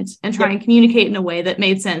it meant, and try and communicate in a way that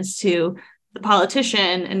made sense to the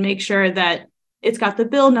politician and make sure that it's got the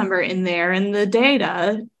bill number in there and the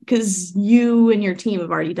data, because you and your team have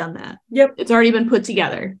already done that. Yep. It's already been put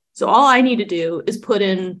together. So all I need to do is put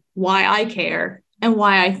in why I care and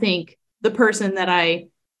why I think the person that I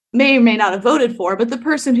may or may not have voted for, but the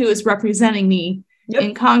person who is representing me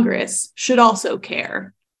in Congress should also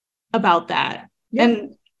care about that.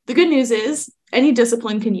 And the good news is any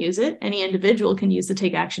discipline can use it. Any individual can use the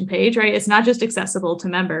Take Action page, right? It's not just accessible to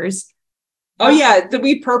members. Oh, yeah.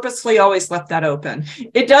 We purposefully always left that open.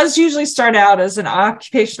 It does usually start out as an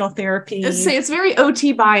occupational therapy. It's very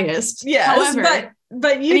OT biased. Yes, however,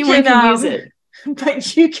 but you anyone can use it.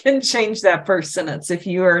 But you can change that first sentence if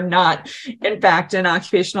you are not, in fact, an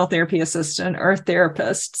occupational therapy assistant or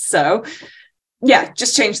therapist. So, yeah,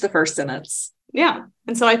 just change the first sentence. Yeah.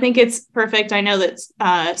 And so I think it's perfect. I know that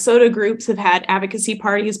SOTA groups have had advocacy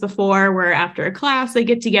parties before where after a class, they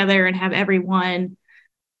get together and have everyone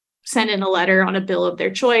send in a letter on a bill of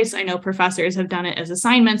their choice. I know professors have done it as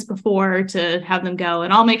assignments before to have them go,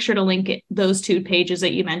 and I'll make sure to link those 2 pages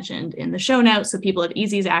that you mentioned in the show notes so people have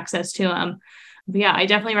easy access to them. But yeah, I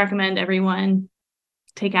definitely recommend everyone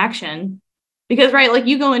take action because, right, like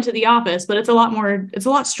you go into the office, but it's a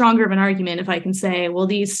lot stronger of an argument if I can say, well,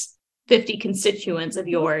 these 50 constituents of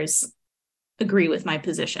yours agree with my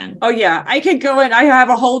position. Oh, yeah. I could go in. I have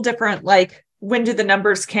a whole different, like, when do the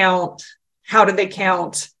numbers count? How do they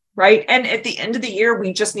count? Right. And at the end of the year,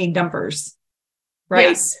 we just need numbers. Right.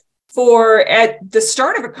 Yes. For at the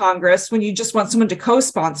start of a Congress, when you just want someone to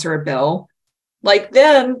co-sponsor a bill, like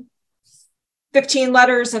then 15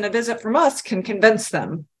 letters and a visit from us can convince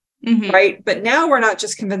them. Right. But now we're not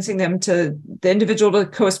just convincing them to the individual to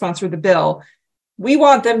co-sponsor the bill. We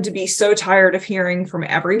want them to be so tired of hearing from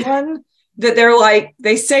everyone that they're like,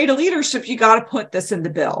 they say to leadership, you got to put this in the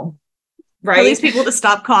bill. Right. Tell these people to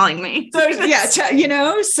stop calling me. So, yeah,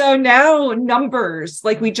 so now numbers,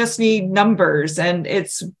 like we just need numbers, and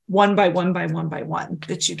it's 1 by 1 by 1 by 1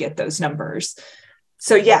 that you get those numbers.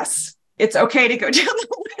 So yes, it's okay to go down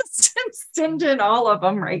the list and send in all of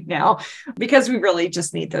them right now because we really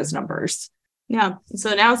just need those numbers. Yeah.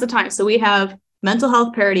 So now's the time. So we have Mental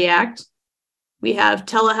Health Parity Act. We have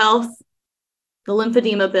telehealth, the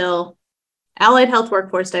lymphedema bill, Allied Health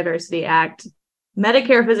Workforce Diversity Act,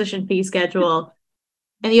 Medicare physician fee schedule,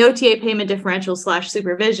 and the OTA payment differential /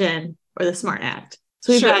 supervision, or the SMART Act.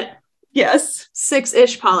 So we've got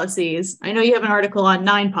 6-ish policies. I know you have an article on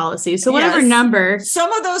 9 policies. So whatever number.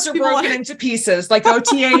 Some of those are broken into pieces. Like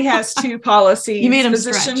OTA has 2 policies. You made them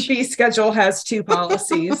physician stretch. Fee schedule has 2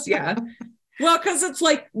 policies. Yeah. Well, because it's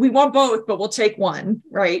like we want both, but we'll take one,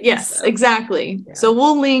 right? Yes, so, exactly. Yeah. So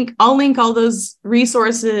I'll link all those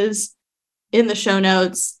resources in the show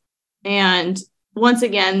notes. And once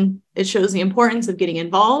again, it shows the importance of getting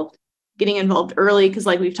involved early, because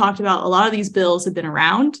like we've talked about, a lot of these bills have been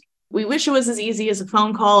around. We wish it was as easy as a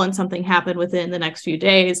phone call and something happened within the next few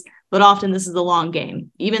days, but often this is the long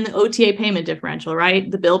game. Even the OTA payment differential,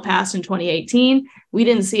 right? The bill passed in 2018. We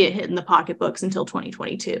didn't see it hit in the pocketbooks until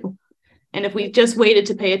 2022. And if we just waited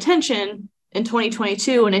to pay attention in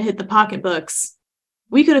 2022 when it hit the pocketbooks,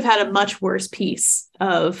 we could have had a much worse piece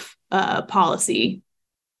of policy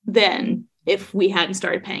than if we hadn't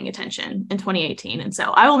started paying attention in 2018. And so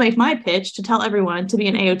I will make my pitch to tell everyone to be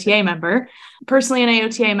an AOTA member. Personally, an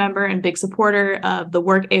AOTA member and big supporter of the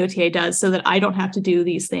work AOTA does so that I don't have to do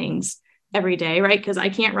these things every day, right? Because I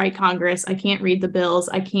can't write Congress. I can't read the bills.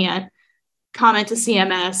 I can't comment to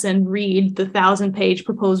CMS and read the 1,000-page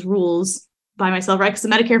proposed rules by myself, right? Because the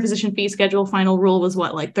Medicare physician fee schedule final rule was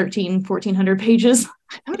what, like 1,400 pages?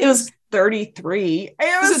 It was 33.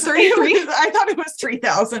 Was it 33? I thought it was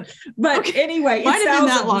 3,000. But okay. Anyway, might have been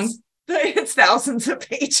that long. It's thousands of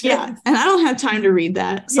pages. Yeah. And I don't have time to read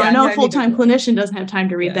that. So I know a full-time clinician doesn't have time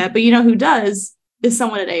to read that. But you know who does is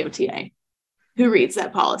someone at AOTA who reads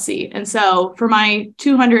that policy. And so for my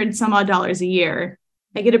 $200 some odd a year,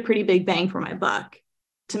 I get a pretty big bang for my buck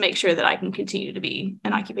to make sure that I can continue to be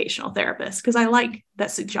an occupational therapist, because I like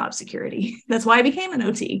that job security. That's why I became an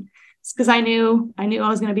OT. It's because I knew I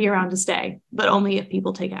was going to be around to stay, but only if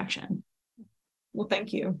people take action. Well,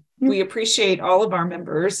 thank you. We appreciate all of our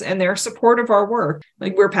members and their support of our work.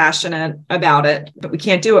 Like, we're passionate about it, but we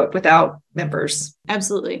can't do it without members.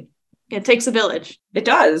 Absolutely. It takes a village. It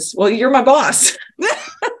does. Well, you're my boss.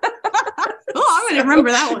 I'm going to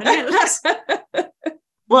remember that one.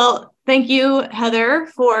 Well, thank you, Heather,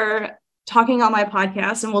 for talking on my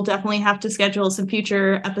podcast, and we'll definitely have to schedule some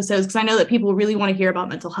future episodes because I know that people really want to hear about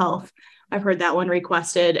mental health. I've heard that one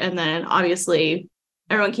requested. And then obviously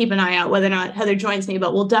everyone keep an eye out whether or not Heather joins me,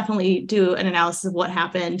 but we'll definitely do an analysis of what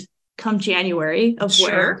happened come January of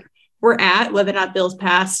where we're at, whether or not bills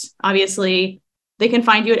passed. Obviously, they can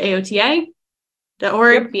find you at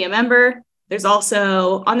AOTA.org, be a member. There's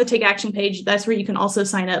also on the Take Action page, that's where you can also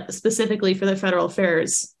sign up specifically for the federal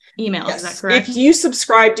affairs emails. Yes. Is that correct? If you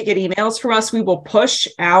subscribe to get emails from us, we will push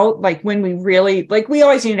out like when we really, like we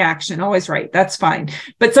always need action, always right. That's fine.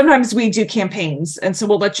 But sometimes we do campaigns. And so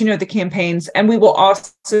we'll let you know the campaigns, and we will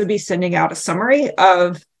also be sending out a summary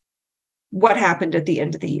of what happened at the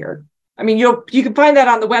end of the year. I mean, you can find that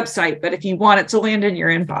on the website, but if you want it to land in your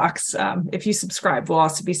inbox, if you subscribe, we'll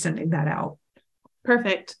also be sending that out.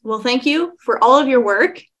 Perfect. Well, thank you for all of your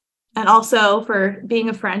work and also for being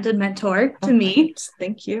a friend and mentor to me.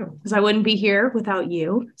 Thank you. Because I wouldn't be here without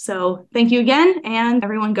you. So thank you again, and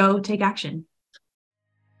everyone go take action.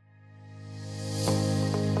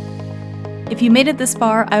 If you made it this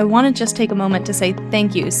far, I want to just take a moment to say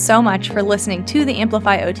thank you so much for listening to the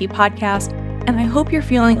Amplify OT podcast, and I hope you're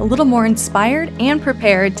feeling a little more inspired and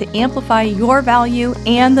prepared to amplify your value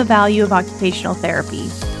and the value of occupational therapy.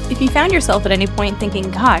 If you found yourself at any point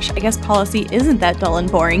thinking, gosh, I guess policy isn't that dull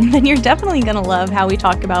and boring, then you're definitely going to love how we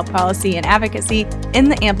talk about policy and advocacy in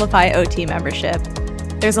the Amplify OT membership.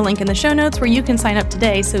 There's a link in the show notes where you can sign up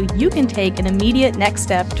today so you can take an immediate next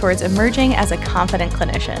step towards emerging as a confident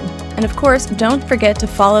clinician. And of course, don't forget to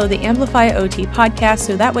follow the Amplify OT podcast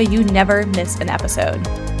so that way you never miss an episode.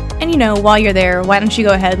 And while you're there, why don't you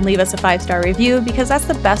go ahead and leave us a 5-star review, because that's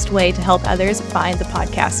the best way to help others find the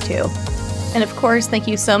podcast too. And of course, thank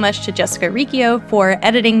you so much to Jessica Riccio for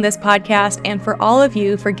editing this podcast, and for all of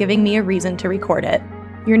you for giving me a reason to record it.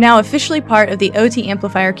 You're now officially part of the OT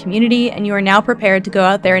Amplifier community, and you are now prepared to go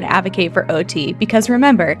out there and advocate for OT, because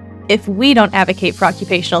remember, if we don't advocate for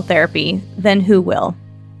occupational therapy, then who will?